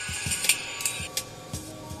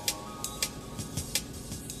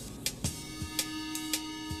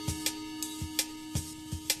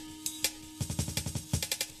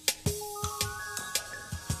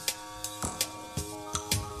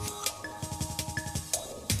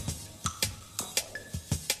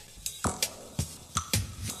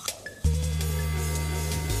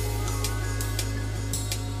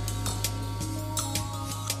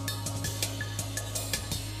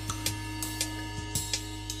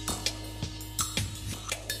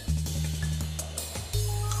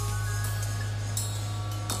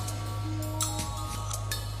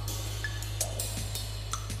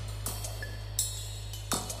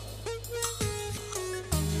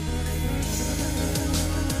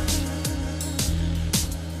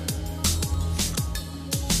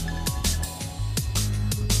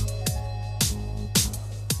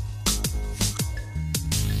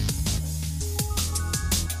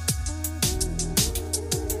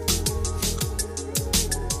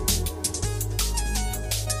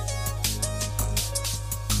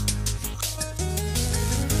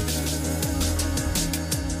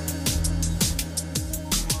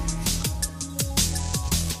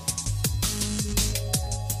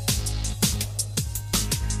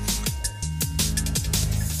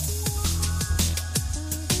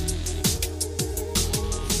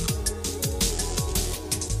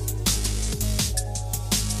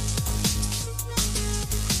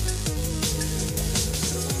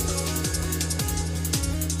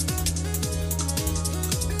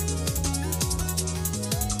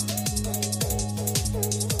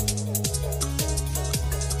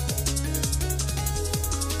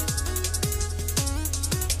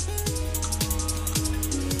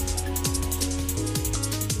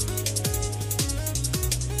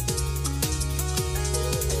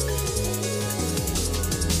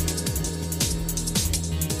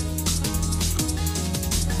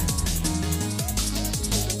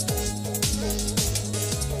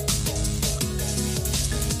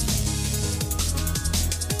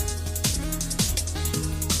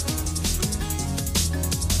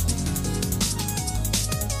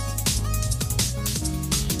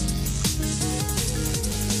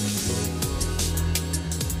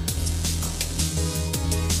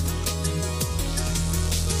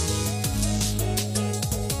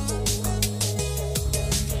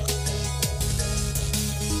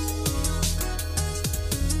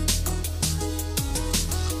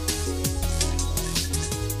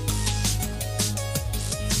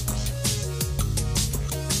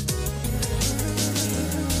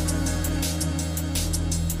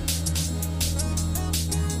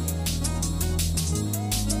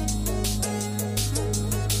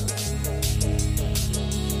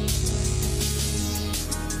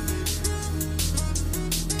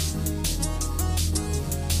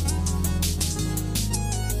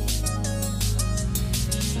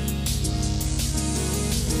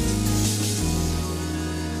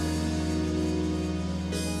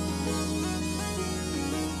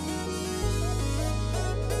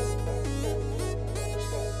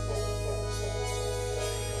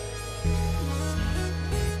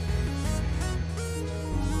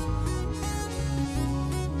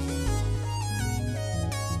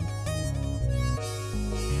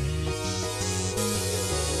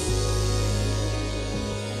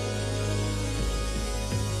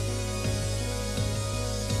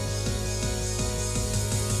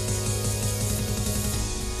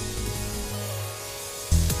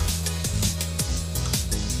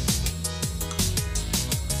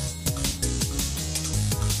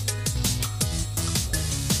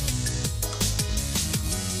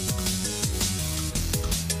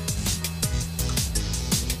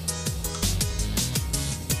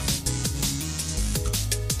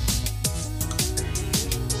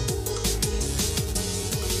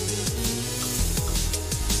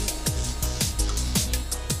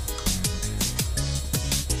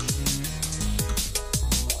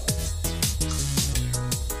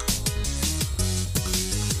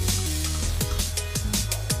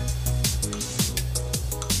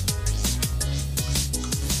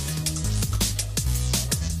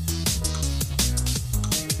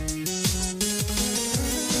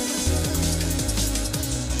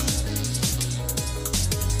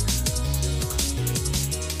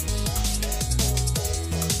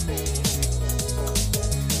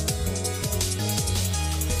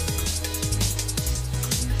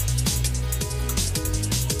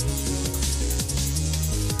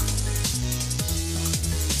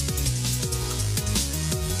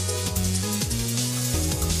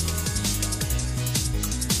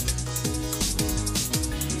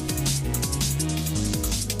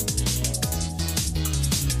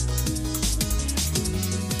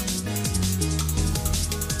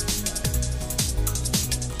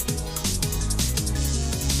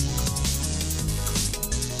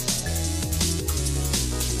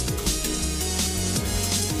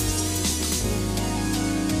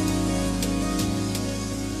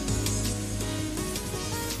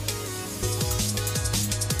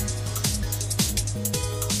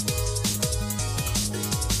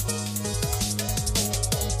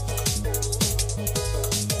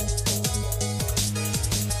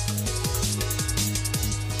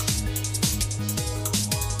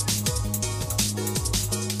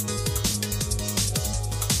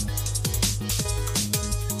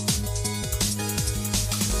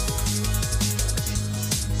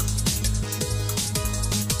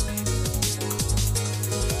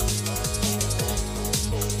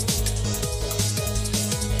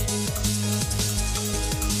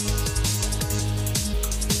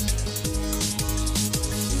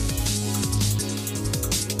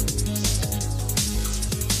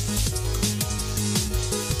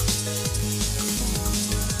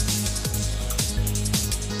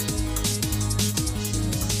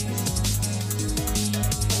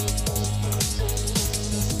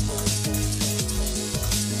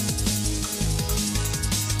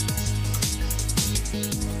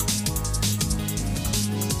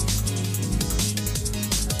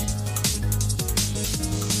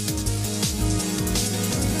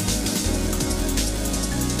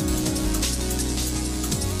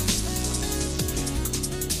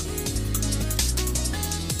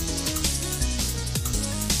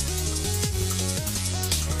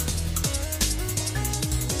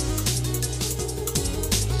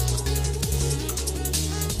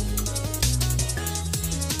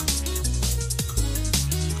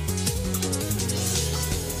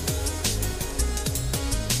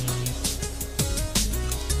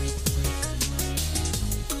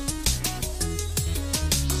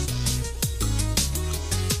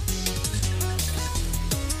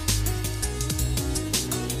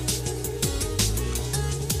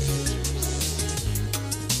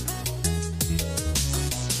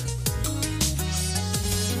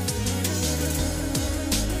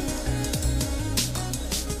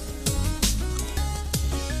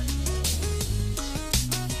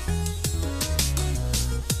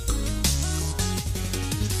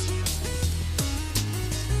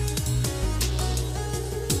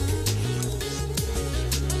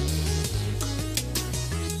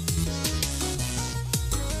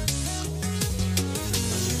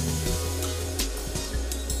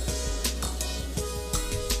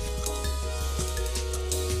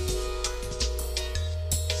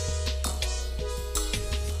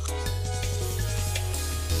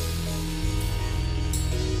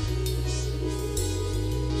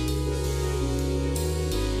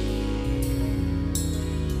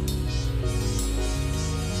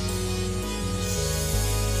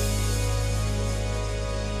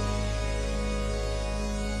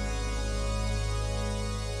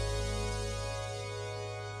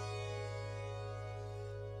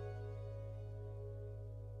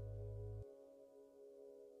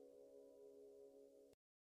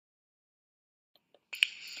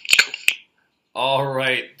 All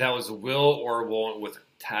right, that was Will or Won't with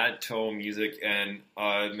Tattoo Music, and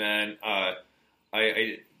man,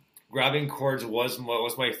 I grabbing chords was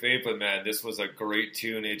my favorite, but man, this was a great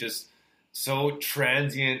tune. It just so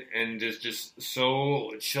transient and just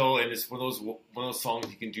so chill, and it's one of those songs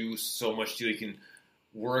you can do so much to. You can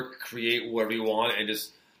work, create whatever you want, and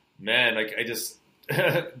just man, like I just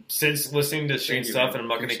since listening to Shane's stuff, and I'm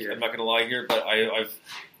not gonna lie here, but I've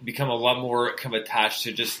become a lot more kind of attached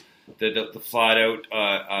to just the flat out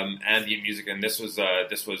ambient music, and this was a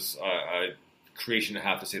creation to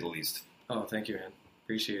have, to say the least. Oh, thank you, man.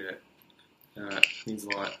 Appreciate it. It means a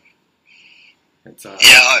lot. It's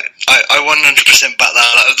yeah, I 100% back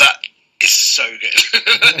that. That is so good.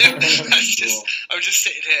 Cool. I'm just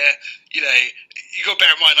sitting here. You know, you got to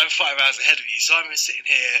bear in mind I'm 5 hours ahead of you, so I'm sitting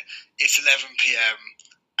here. It's 11 p.m.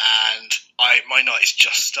 and my night has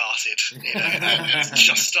just started, you know, and it's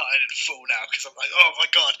just started in full now because I'm like, oh my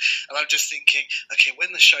god, and I'm just thinking, okay,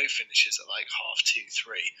 when the show finishes at like 2:30,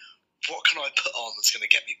 3, what can I put on that's going to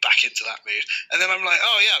get me back into that mood? And then I'm like,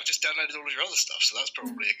 oh yeah, I've just downloaded all of your other stuff, so that's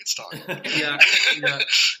probably a good start.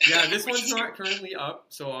 yeah. This one's not currently up,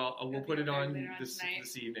 so we'll put it on this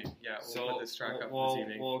evening. Yeah, we'll put this track up this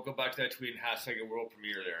evening. We'll go back to that tweet and hashtag world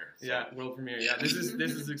premiere there. So. Yeah, world premiere. Yeah, this is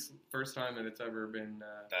the first time that it's ever been.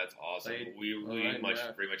 That's awesome. Played. We very much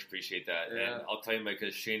appreciate that. Yeah. And I'll tell you,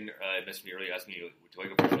 because Shane messaged me earlier, asked me, do I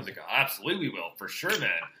go first? I was like, absolutely, we will, for sure,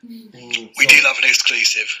 man. We do love an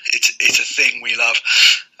exclusive. It's a thing we love.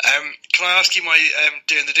 Can I ask you my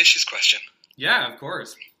doing the dishes question? Yeah, of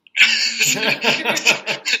course.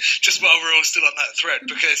 Just while we're all still on that thread,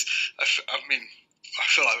 because I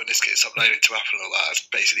feel like when this gets uploaded to Apple and all that, that's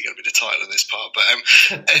basically going to be the title of this part. But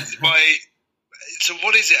so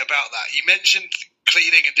what is it about that? You mentioned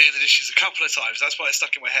cleaning and doing the dishes a couple of times. That's why it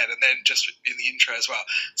stuck in my head, and then just in the intro as well.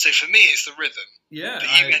 So for me, it's the rhythm. Yeah. But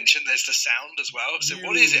you mentioned there's the sound as well. So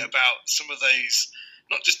what is it about some of those?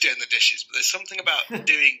 Not just doing the dishes, but there's something about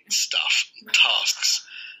doing stuff, tasks.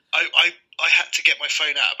 I had to get my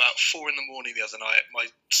phone out about 4 a.m. the other night.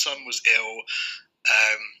 My son was ill.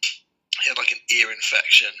 He had like an ear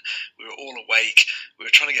infection. We were all awake. We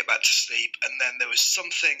were trying to get back to sleep. And then there was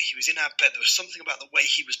something, he was in our bed. There was something about the way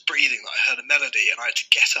he was breathing that I heard a melody, and I had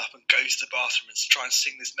to get up and go to the bathroom and try and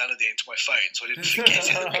sing this melody into my phone so I didn't forget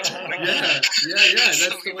it the next morning. Yeah.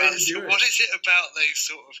 That's the way to do it. What is it about those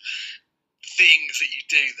sort of things that you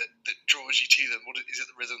do that draws you to them? What is it?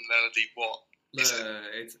 The rhythm, the melody? What is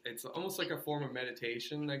it? It's almost like a form of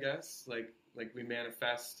meditation, I guess. Like we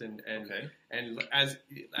manifest and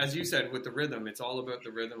as you said with the rhythm, it's all about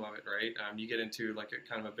the rhythm of it, right? You get into like a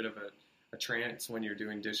kind of a bit of a trance when you're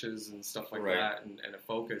doing dishes and stuff like that, and a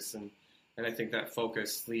focus, and I think that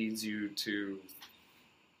focus leads you to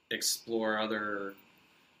explore other.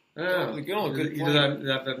 Good point.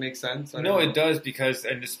 That makes sense. No, it does, because,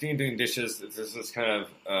 and just doing dishes, this is kind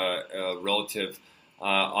of relative.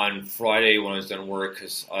 On Friday when I was done work,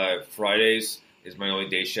 because Fridays is my only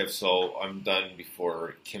day shift, so I'm done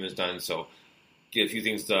before Kim is done. So get a few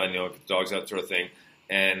things done, get the dogs out, sort of thing.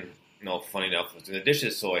 And funny enough, I was doing the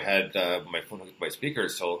dishes, so I had my phone hooked up by speaker.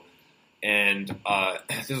 So, and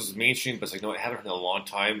this was mainstream, but it's like, no, I haven't heard it in a long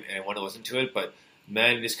time, and I want to listen to it, but.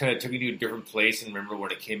 Man, this kind of took me to a different place, and remember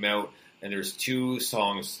when it came out, and there's 2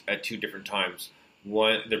 songs at 2 different times.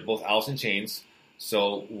 One, they're both Alice in Chains.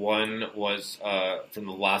 So one was from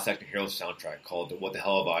the Last Act of Heroes soundtrack called "What the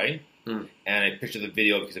Hell Have I?" And I pictured the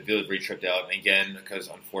video because the video was very tripped out. And again, because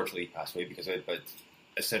unfortunately he passed away because of it, but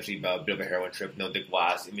essentially a bit of a heroin trip. The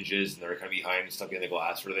glass images, and they're kind of behind and stuff behind the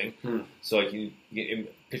glass sort of thing. So I can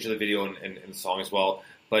picture the video and the song as well.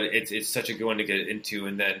 But it's such a good one to get into,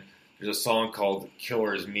 and then. There's a song called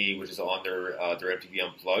 "Killer Is Me," which is on their MTV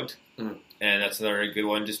Unplugged, and that's another good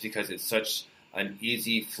one just because it's such an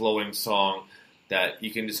easy flowing song that you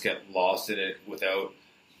can just get lost in it without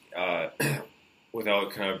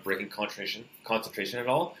kind of breaking concentration at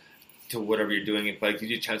all to whatever you're doing. But it gives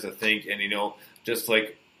you a chance to think, and just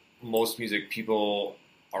like most music, people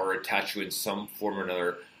are attached to it in some form or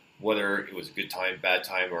another, whether it was a good time, bad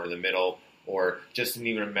time, or in the middle, or just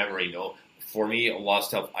even a memory. For me, a lot of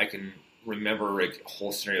stuff I can remember like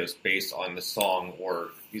whole scenarios based on the song or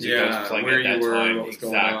music I was playing at that time. What was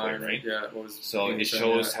going on, right? Yeah, so it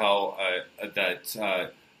shows how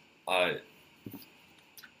that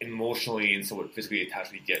emotionally and somewhat physically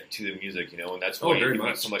attached we get to the music, and that's why you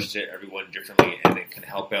meet so much to everyone differently, and it can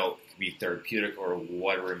help out, it can be therapeutic or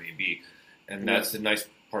whatever it may be. And that's the nice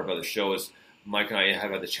part about the show is Mike and I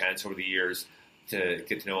have had the chance over the years to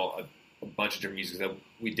get to know a bunch of different music that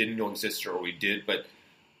we didn't know existed or we did, but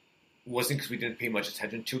wasn't because we didn't pay much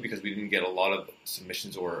attention to it, because we didn't get a lot of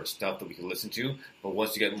submissions or stuff that we could listen to. But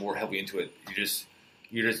once you get more heavily into it,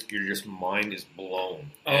 your mind is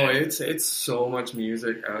blown. Oh, it's so much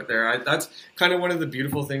music out there. That's kind of one of the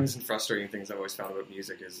beautiful things and frustrating things I've always found about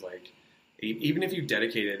music is like, even if you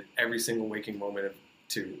dedicated every single waking moment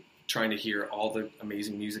to trying to hear all the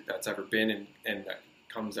amazing music that's ever been and that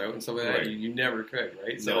comes out and stuff like that, you never could,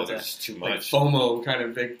 right? So no, there's too much. Like FOMO kind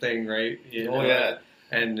of big thing, right? Yeah.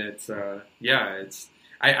 And it's,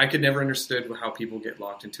 I could never understood how people get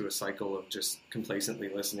locked into a cycle of just complacently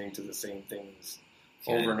listening to the same things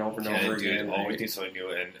over and over and over again. Always need something new,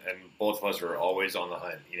 and both of us are always on the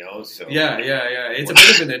hunt, So yeah. It's a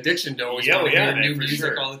bit of an addiction to always want to hear new music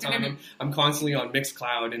sure. all the time. I'm constantly on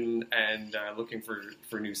Mixcloud and looking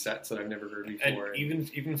for new sets that I've never heard before. And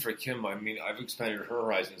even for Kim, I mean, I've expanded her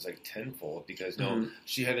horizons like tenfold, because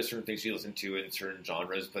she had a certain thing she listened to in certain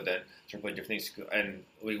genres, but then started playing different things, and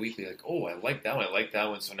weekly like, oh, I like that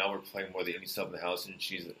one. So now we're playing more of the indie stuff in the house, and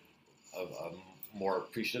she's more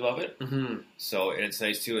appreciative of it. So it's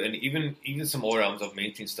nice too. And even some older albums of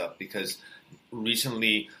mainstream stuff, because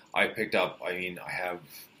recently I picked up, I'm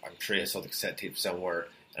sure I saw the cassette tape somewhere,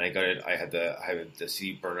 and I got it. I had the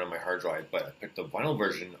CD burned on my hard drive, but I picked the vinyl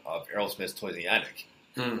version of Aerosmith's Toys in the Attic.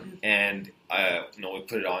 And we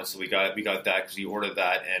put it on, so we got that because we ordered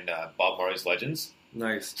that and Bob Marley's Legends.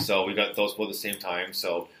 Nice. So we got those both at the same time.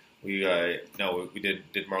 So we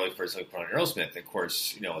did Marley first, and we put on Aerosmith. Of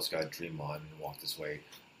course, it's got Dream On and Walk This Way.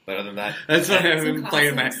 But other than that, that's what I've been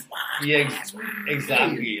playing back. Yeah,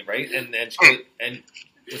 exactly, right. And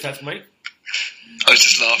what's that, Mike? I was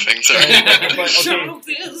just laughing. Sorry.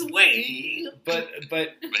 But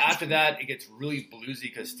after that, it gets really bluesy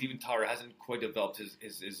because Steven Tyler hasn't quite developed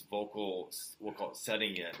his vocal, we'll call it,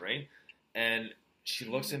 setting yet, right? And she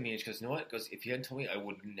looks at me and she goes, "You know what?" Goes, "If you hadn't told me, I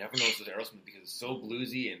would never know this was Aerosmith, because it's so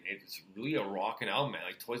bluesy and it's really a rockin' album, man.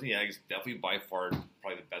 Like Toys in the Attic is definitely by far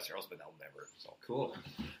probably the best Aerosmith album ever." So cool.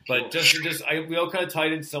 But we all kind of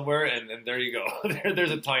tied in somewhere, and there you go.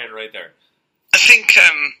 There's a tie-in right there. I think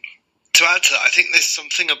to add to that, I think there's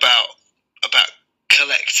something about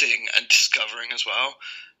collecting and discovering as well.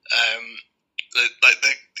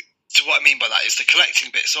 So what I mean by that is the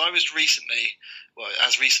collecting bit. So I was recently,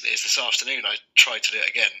 as recently as this afternoon, I tried to do it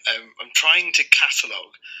again. I'm trying to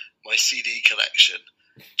catalogue my CD collection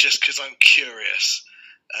just because I'm curious.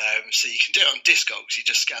 So you can do it on Discogs. You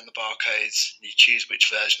just scan the barcodes and you choose which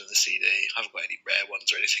version of the CD. I haven't got any rare ones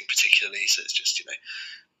or anything particularly, so it's just,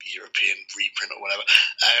 European reprint or whatever.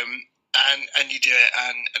 And you do it,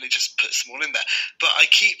 and it just puts them all in there. But I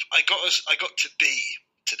got to B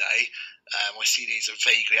today. My CDs are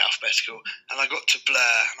vaguely alphabetical, and I got to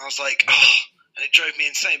Blur, and I was like, oh, and it drove me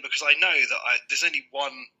insane because I know that there's only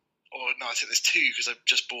one, or no, I think there's two, because I've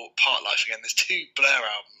just bought Part Life again. There's two Blur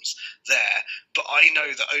albums there, but I know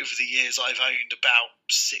that over the years I've owned about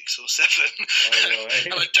 6 or 7,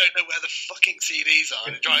 and I don't know where the fucking CDs are,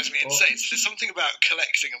 and it drives me insane. So there's something about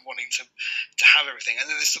collecting and wanting to have everything, and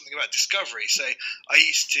then there's something about discovery. So I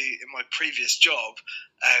used to, in my previous job,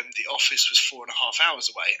 the office was 4.5 hours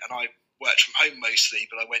away, and I worked from home mostly,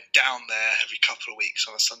 but I went down there every couple of weeks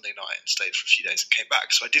on a Sunday night and stayed for a few days and came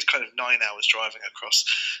back. So I did kind of 9 hours driving across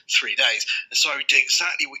 3 days. And so I would do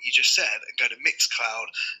exactly what you just said and go to Mixcloud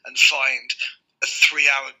and find a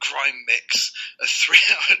 3-hour grime mix, a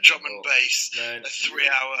 3-hour drum and bass, a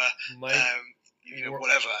 3-hour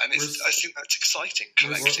whatever. And I think that's exciting.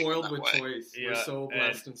 We're spoiled with choice. Yeah, we're so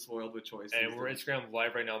blessed and spoiled with choice. And we're Instagram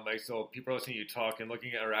live right now, Mike. So people are listening to you talk and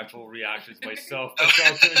looking at our actual reactions. Myself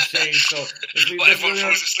couldn't change. So everyone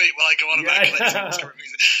falls asleep while I go on about collecting discovery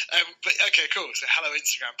music. But okay, cool. So hello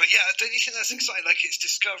Instagram. But yeah, don't you think that's exciting? Like it's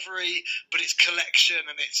discovery, but it's collection,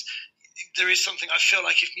 and there is something. I feel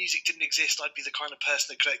like if music didn't exist, I'd be the kind of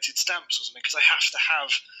person that collected stamps or something, because I have to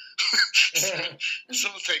have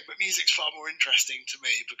something. But music's far more interesting to me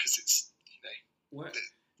because it's what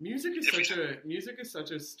music is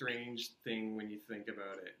such a strange thing when you think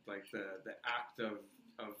about it. Like the act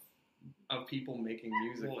of people making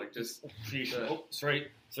music, like just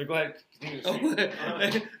sorry, go ahead.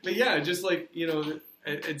 But yeah, just like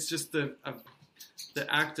it's just the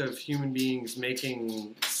act of human beings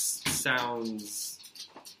making sounds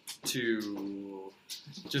to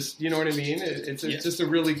just, you know what I mean? It's just a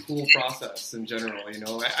really cool process in general,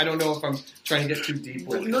 I don't know if I'm trying to get too deep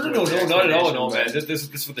with it. No, not at all, no, man. This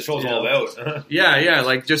is what the show's all about. Yeah,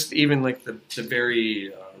 like just even like the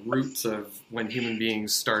very roots of when human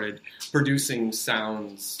beings started producing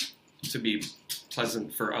sounds to be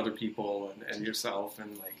pleasant for other people and yourself,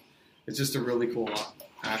 and like it's just a really cool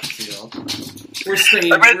act, We're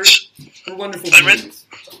strange. We're wonderful beings.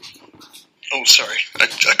 Oh, sorry, I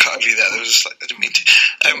cut over you there. There was just I didn't mean to.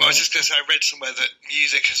 I was just going to say, I read somewhere that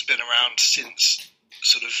music has been around since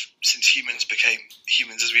humans became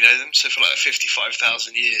humans as we know them. So for like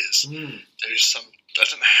 55,000 years, there's some. I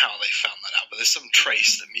don't know how they found that out, but there's some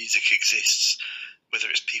trace that music exists. Whether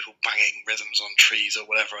it's people banging rhythms on trees or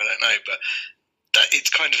whatever, I don't know. But that it's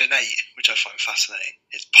kind of innate, which I find fascinating.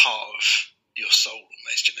 It's part of your soul,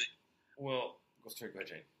 almost, you know. Well. Sorry, go ahead,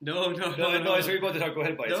 Jane. No. I saw you about to talk. Go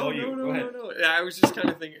ahead, buddy. No. Yeah, I was just kind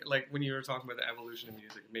of thinking, like, when you were talking about the evolution of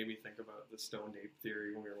music, it made me think about the Stoned Ape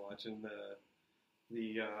Theory when we were watching the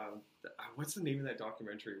what's the name of that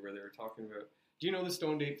documentary where they were talking about? Do you know the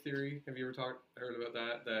Stoned Ape Theory? Have you ever heard about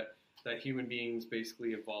that? That human beings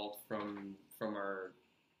basically evolved from our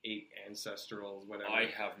ape ancestrals, whatever. I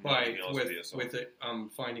have not with it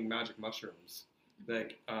finding magic mushrooms,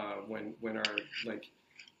 like when our like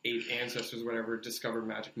ape ancestors, whatever, discovered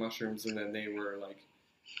magic mushrooms, and then they were like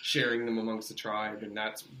sharing them amongst the tribe, and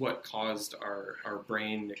that's what caused our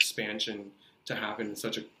brain expansion to happen in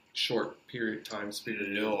such a short time period.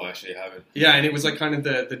 No, actually, I haven't. Yeah, and it was like kind of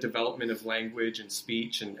the development of language and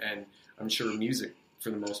speech, and I'm sure music for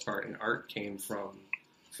the most part and art came from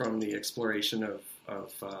the exploration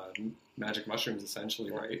of magic mushrooms, essentially,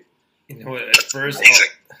 right? You know, at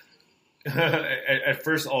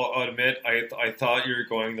first, I'll admit, I thought you were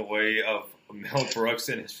going the way of Mel Brooks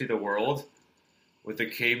in History of the World, with the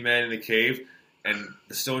caveman in the cave, and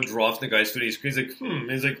the stone drops in the guy's foot. He screams like,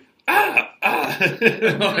 and he's like, ah.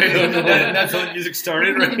 That's how the music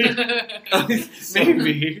started, right?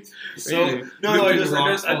 Maybe. So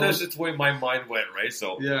that's just the way my mind went, right?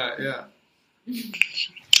 So yeah.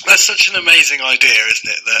 That's such an amazing idea, isn't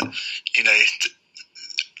it? That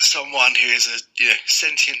someone who is a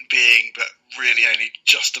sentient being, but really only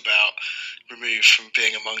just about removed from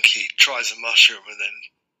being a monkey, tries a mushroom, and then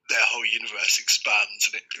their whole universe expands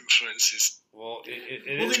and it influences. Well,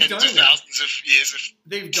 tens of thousands of years of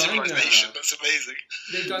civilization. That's amazing.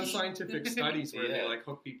 They've done scientific studies where they like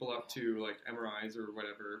hook people up to like MRIs or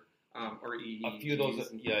whatever, or EEGs. A few of those,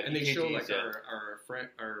 and they show like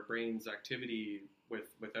our brain's activity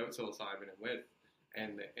without psilocybin and with.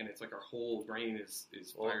 And it's like our whole brain is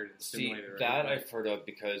fired and stimulated. See, that I've heard of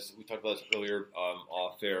because we talked about this earlier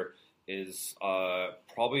off air. Is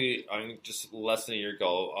probably just less than a year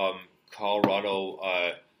ago, Colorado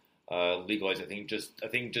legalized. I think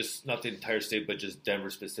just not the entire state, but just Denver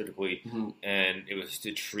specifically, and it was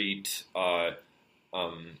to treat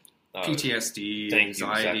PTSD,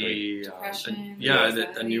 anxiety, depression,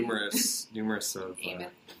 numerous of.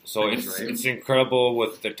 So it's incredible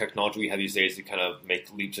with the technology we have these days to kind of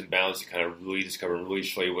make leaps and bounds to kind of really discover and really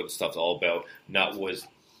show you what the stuff's all about, not what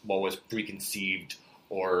was preconceived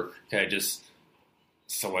or kind of just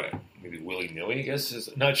somewhat maybe willy-nilly, I guess. Is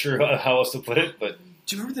not sure how else to put it, but...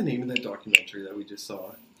 Do you remember the name of that documentary that we just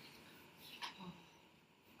saw?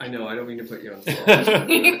 I know, I don't mean to put you on the spot.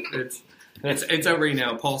 It's out right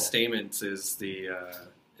now. Paul Stamets is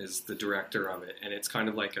the director of it, and it's kind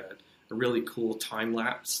of like a really cool time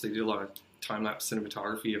lapse. They do a lot of time lapse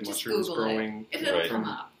cinematography of mushrooms growing. It'll come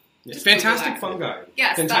up. Yeah. Fantastic Fungi.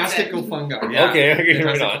 Yes, Fantastical Fungi. Yeah. Okay,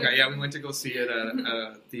 right on. Yeah, we went to go see it at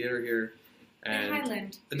a theater here.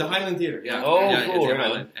 And the Highland Theater, yeah. Oh, yeah, cool. Right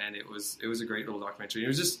Highland, and it was a great little documentary. It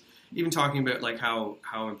was just even talking about like how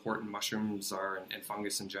important mushrooms are and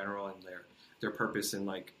fungus in general and their purpose in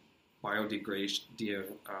like biodegradation,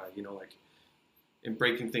 like in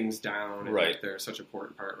breaking things down. And, right. Like, they're such an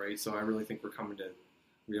important part, right? So I really think we're coming to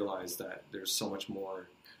realize that there's so much more,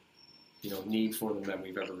 need for them than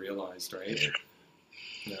we've ever realized, right?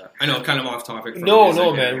 Yeah. I know, kind of off topic. No,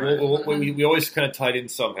 man. We always kind of tied in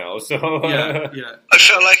somehow. So yeah. I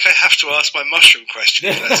feel like I have to ask my mushroom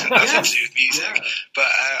question. That's nothing to do with music. Yeah. But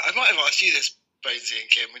I might have asked you this, Bonesy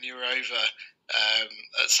and Kim, when you were over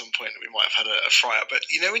at some point. We might have had a fry up. But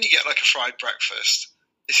when you get like a fried breakfast,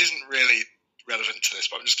 this isn't really relevant to this,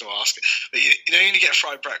 but I'm just going to ask it. But when you get a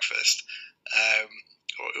fried breakfast,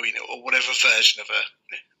 or whatever version of a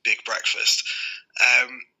big breakfast.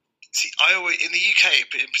 See, I always, in the UK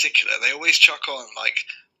in particular, they always chuck on like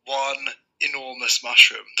one enormous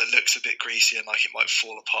mushroom that looks a bit greasy and like it might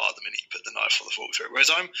fall apart the minute you put the knife or the fork through it. Whereas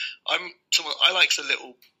I'm someone, I like the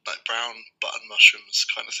little like brown button mushrooms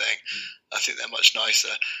kind of thing. I think they're much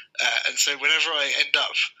nicer. And so whenever I end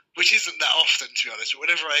up, which isn't that often to be honest, but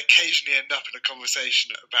whenever I occasionally end up in a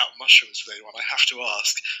conversation about mushrooms with anyone, I have to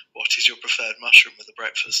ask, what is your preferred mushroom with a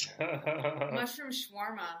breakfast? Mushroom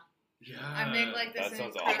shawarma. Yeah, I make like this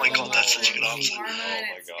incredible oh my God, that's such a good answer. shawarma,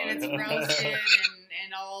 and it's roasted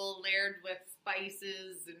and all layered with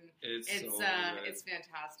spices, and it's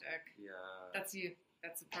fantastic. Yeah, that's you.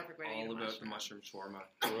 That's the perfect way to eat All a about mushroom. the mushroom shawarma.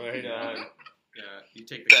 Right on. Yeah, you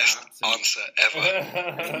take the Best caps and answer ever.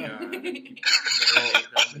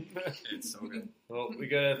 it's so good. Well, we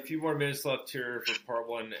got a few more minutes left here for part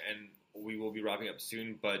one, and we will be wrapping up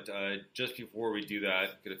soon. But just before we do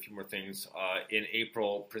that, get a few more things. In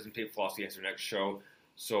April, Prison Tape Philosophy has their next show.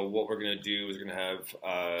 So what we're going to do is we're going to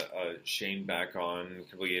have Shane back on,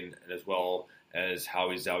 Kimberly, and as well as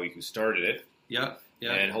Howie Zowie, who started it. Yeah.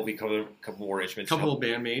 And hopefully cover a couple more instruments. A couple of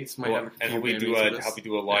bandmates might have a few and hopefully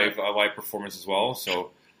do a live performance as well. So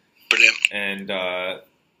brilliant. And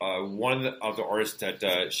one of the artists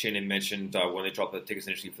that Shane had mentioned when they dropped the tickets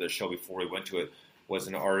initially for the show before we went to it was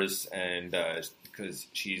an artist, and because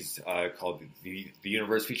she's called the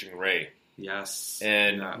Universe featuring Ray. Yes.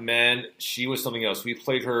 And man, she was something else. We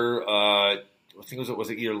played her. I think was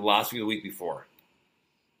it either last week or the week before.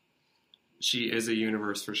 She is a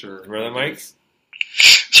universe for sure. Remember that, Mike?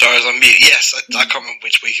 Sorry, I was on mute. Yes, I can't remember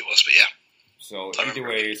which week it was, but yeah. So either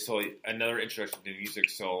way, so another introduction to music.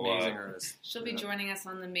 So amazing artist. She'll be joining us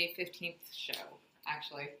on the May 15th show,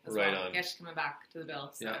 actually. As right well. on. Yeah, she's coming back to the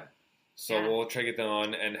bill. So. Yeah. So we'll try to get that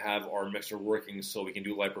on and have our mixer working so we can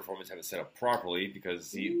do live performance, have it set up properly,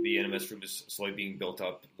 because the NMS room is slowly being built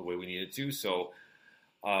up the way we need it to. So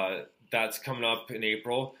that's coming up in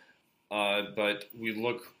April. But we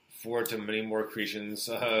look forward to many more creations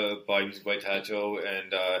by Music by Tacho.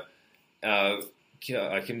 And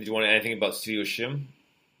Kim, do you want to add anything about Studio Shim?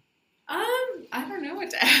 I don't know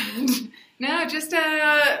what to add. No, just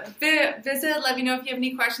visit. Let me know if you have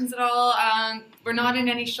any questions at all. We're not in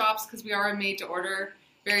any shops because we are a made-to-order,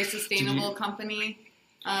 very sustainable company.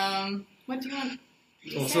 What do you want?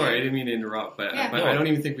 Well, sorry, I didn't mean to interrupt, but I don't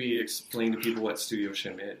even think we explained to people what Studio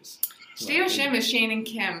Shim is. Studio Shim is Shane and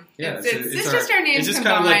Kim. Yeah, it's just our names It's just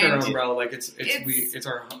combined. kind of like our umbrella, like it's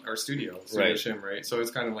our studio, Studio Right. Shim, right? So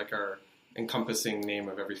it's kind of like our encompassing name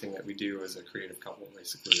of everything that we do as a creative couple,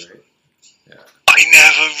 basically, right? Yeah. I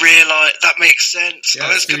never realised that makes sense. Yeah,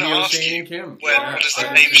 I was going to Studio ask Shane you and Kim. where does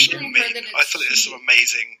the name Shim mean? I thought it was some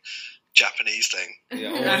amazing Japanese thing.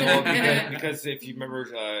 Yeah, well, because if you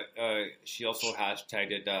remember, she also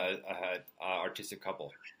hashtagged it artistic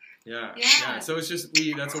couple. Yeah. So it's just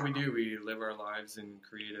that's what we do. We live our lives in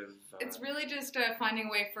creative. It's really just finding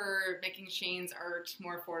a way for making Shane's art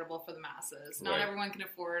more affordable for the masses. Not Right. everyone can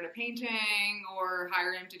afford a painting or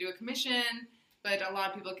hire him to do a commission, but a lot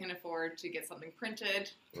of people can afford to get something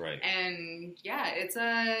printed. Right. And yeah, it's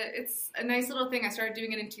a nice little thing. I started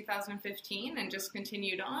doing it in 2015 and just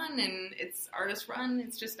continued on. And it's artist run.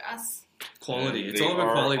 It's just us. Quality. And it's they all about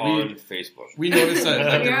are quality. On Facebook. We noticed that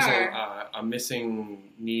like, We there's are. a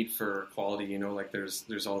missing need for quality. You know, like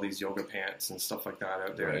there's all these yoga pants and stuff like that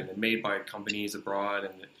out there, Right. and they're made by companies abroad,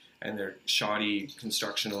 and they're shoddy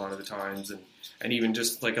construction a lot of the times, and even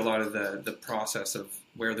just like a lot of the process of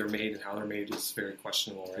where they're made and how they're made is very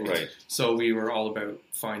questionable, right? Right. So we were all about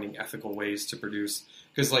finding ethical ways to produce,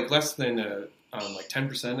 because like less than like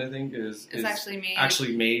 10%, I think, is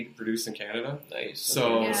actually made. produced in Canada. Nice.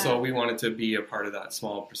 So we wanted to be a part of that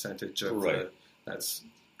small percentage of Right. That's The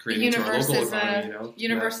creating to our Universe local is economy. You know,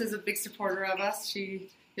 Universe is a big supporter of us.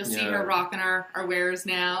 You'll see Yeah. her rocking our wares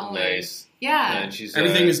now. Nice. Yeah. And she's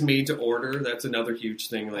Everything is made to order. That's another huge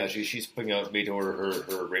thing. Like she's putting out made to order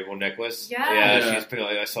her rainbow necklace. Yeah. She's putting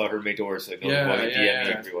out, I saw her made to order, so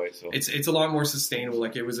It's a lot more sustainable.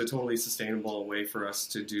 Like it was a totally sustainable way for us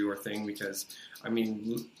to do our thing, because I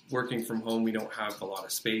mean, working from home, we don't have a lot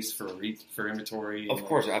of space for inventory. Of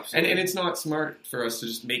course, absolutely. And it's not smart for us to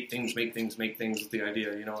just make things with the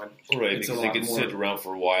idea, you know. Right, it's because they can sit around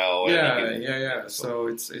for a while. Yeah. So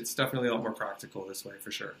it's definitely a lot more practical this way, for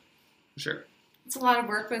sure. It's a lot of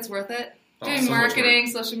work, but it's worth it. Oh, Doing so much marketing,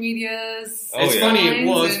 social medias. It's funny. It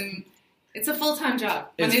was. It's a full-time job.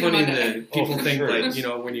 It's funny that people think sure. like, you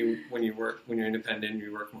know, when you're independent,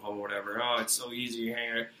 you work from home or whatever. Oh, it's so easy. You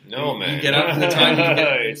hang out. No, man. You get up the time you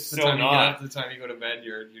get. It's the so time not. you get up, the time you go to bed,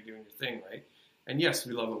 you're doing your thing, right? And yes,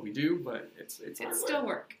 we love what we do, but it's still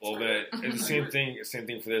work. Well, man, it's the same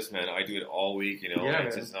thing for this, man. I do it all week, you know. Yeah,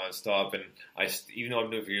 it's just nonstop, and even though I'm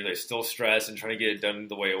doing it for years, I still stress and trying to get it done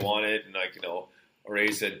the way I want it, and like, you know.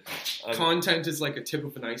 Already said, content is like a tip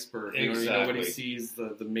of an iceberg. You exactly. know, nobody sees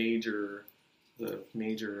the major.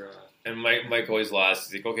 And Mike always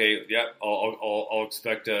laughs. He's like, "Okay, yeah, I'll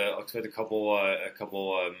expect a couple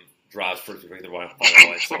drafts first before they're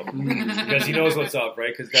finalized." So, because he knows what's up,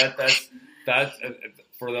 right? Because that's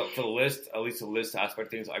for the list, at least the list aspect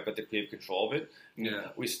of things. I've got the creative control of it. Yeah.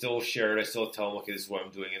 We still share it. I still tell him, okay, this is what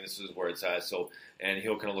I'm doing, and this is where it's at. So, and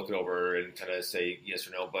he'll kind of look it over and kind of say yes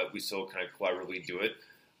or no, but we still kind of collaboratively do it.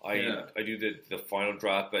 I do the final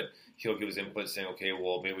draft, but he'll give his input saying, okay,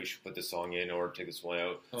 well, maybe we should put this song in or take this one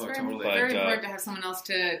out. It's very important to have someone else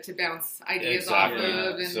to bounce ideas off of.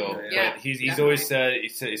 And, but he's always said, he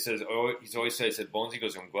said, Bones, he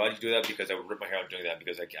goes, I'm glad you do that because I would rip my hair out doing that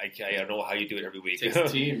because I don't know how you do it every week. It takes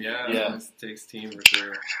a team, It takes team for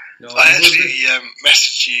sure. No, I actually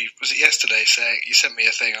messaged you, was it yesterday, saying, you sent me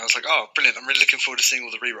a thing, I was like, oh, brilliant, I'm really looking forward to seeing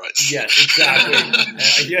all the rewrites. Yes, exactly. And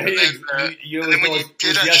then when you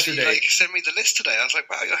did actually send me the list today, I was like,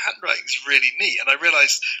 wow, your handwriting's really neat. And I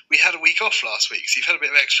realised we had a week off last week, so you've had a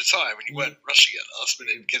bit of extra time and you weren't rushing it last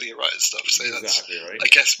minute getting it right and stuff. So that's, right. I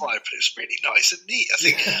guess, why, but it's really nice and neat.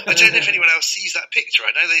 I don't know if anyone else sees that picture.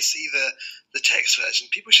 I know they see the text version.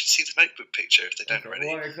 People should see the notebook picture if they don't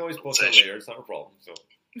already. Well, I can always post that later. It's not a problem. So.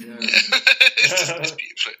 Yeah. It's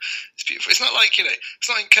beautiful. It's beautiful. It's not like, it's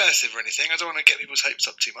not in cursive or anything. I don't want to get people's hopes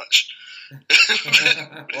up too much.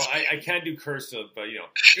 Well, I can't do cursive, but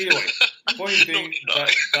either way. Point being,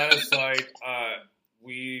 that aside,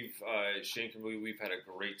 Shane Kimberly, we've had a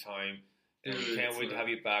great time. And we can't wait to have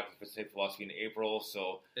you back with Pacific Philosophy in April.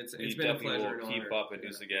 So it's we been definitely a pleasure will keep up and do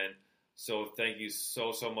this again. So thank you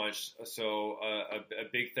so much. So a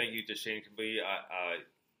big thank you to Shane Kimberly,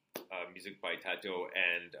 music by Tato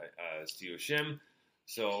and Studio Shim.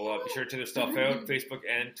 So be sure to check their stuff out, Facebook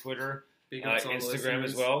and Twitter, Instagram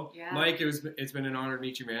as well. Yeah. Mike, it's been an honor to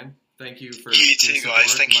meet you, man. Thank you for you too,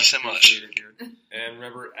 guys. Thank you so much. And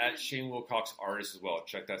remember, at Shane Wilcox Artist as well.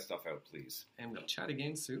 Check that stuff out, please. And we'll chat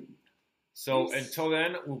again soon. So until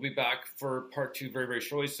then, we'll be back for part 2 very, very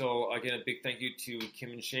shortly. So again, a big thank you to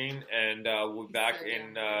Kim and Shane, and we'll be back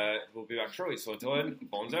shortly. So until then,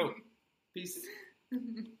 Bones out. Peace.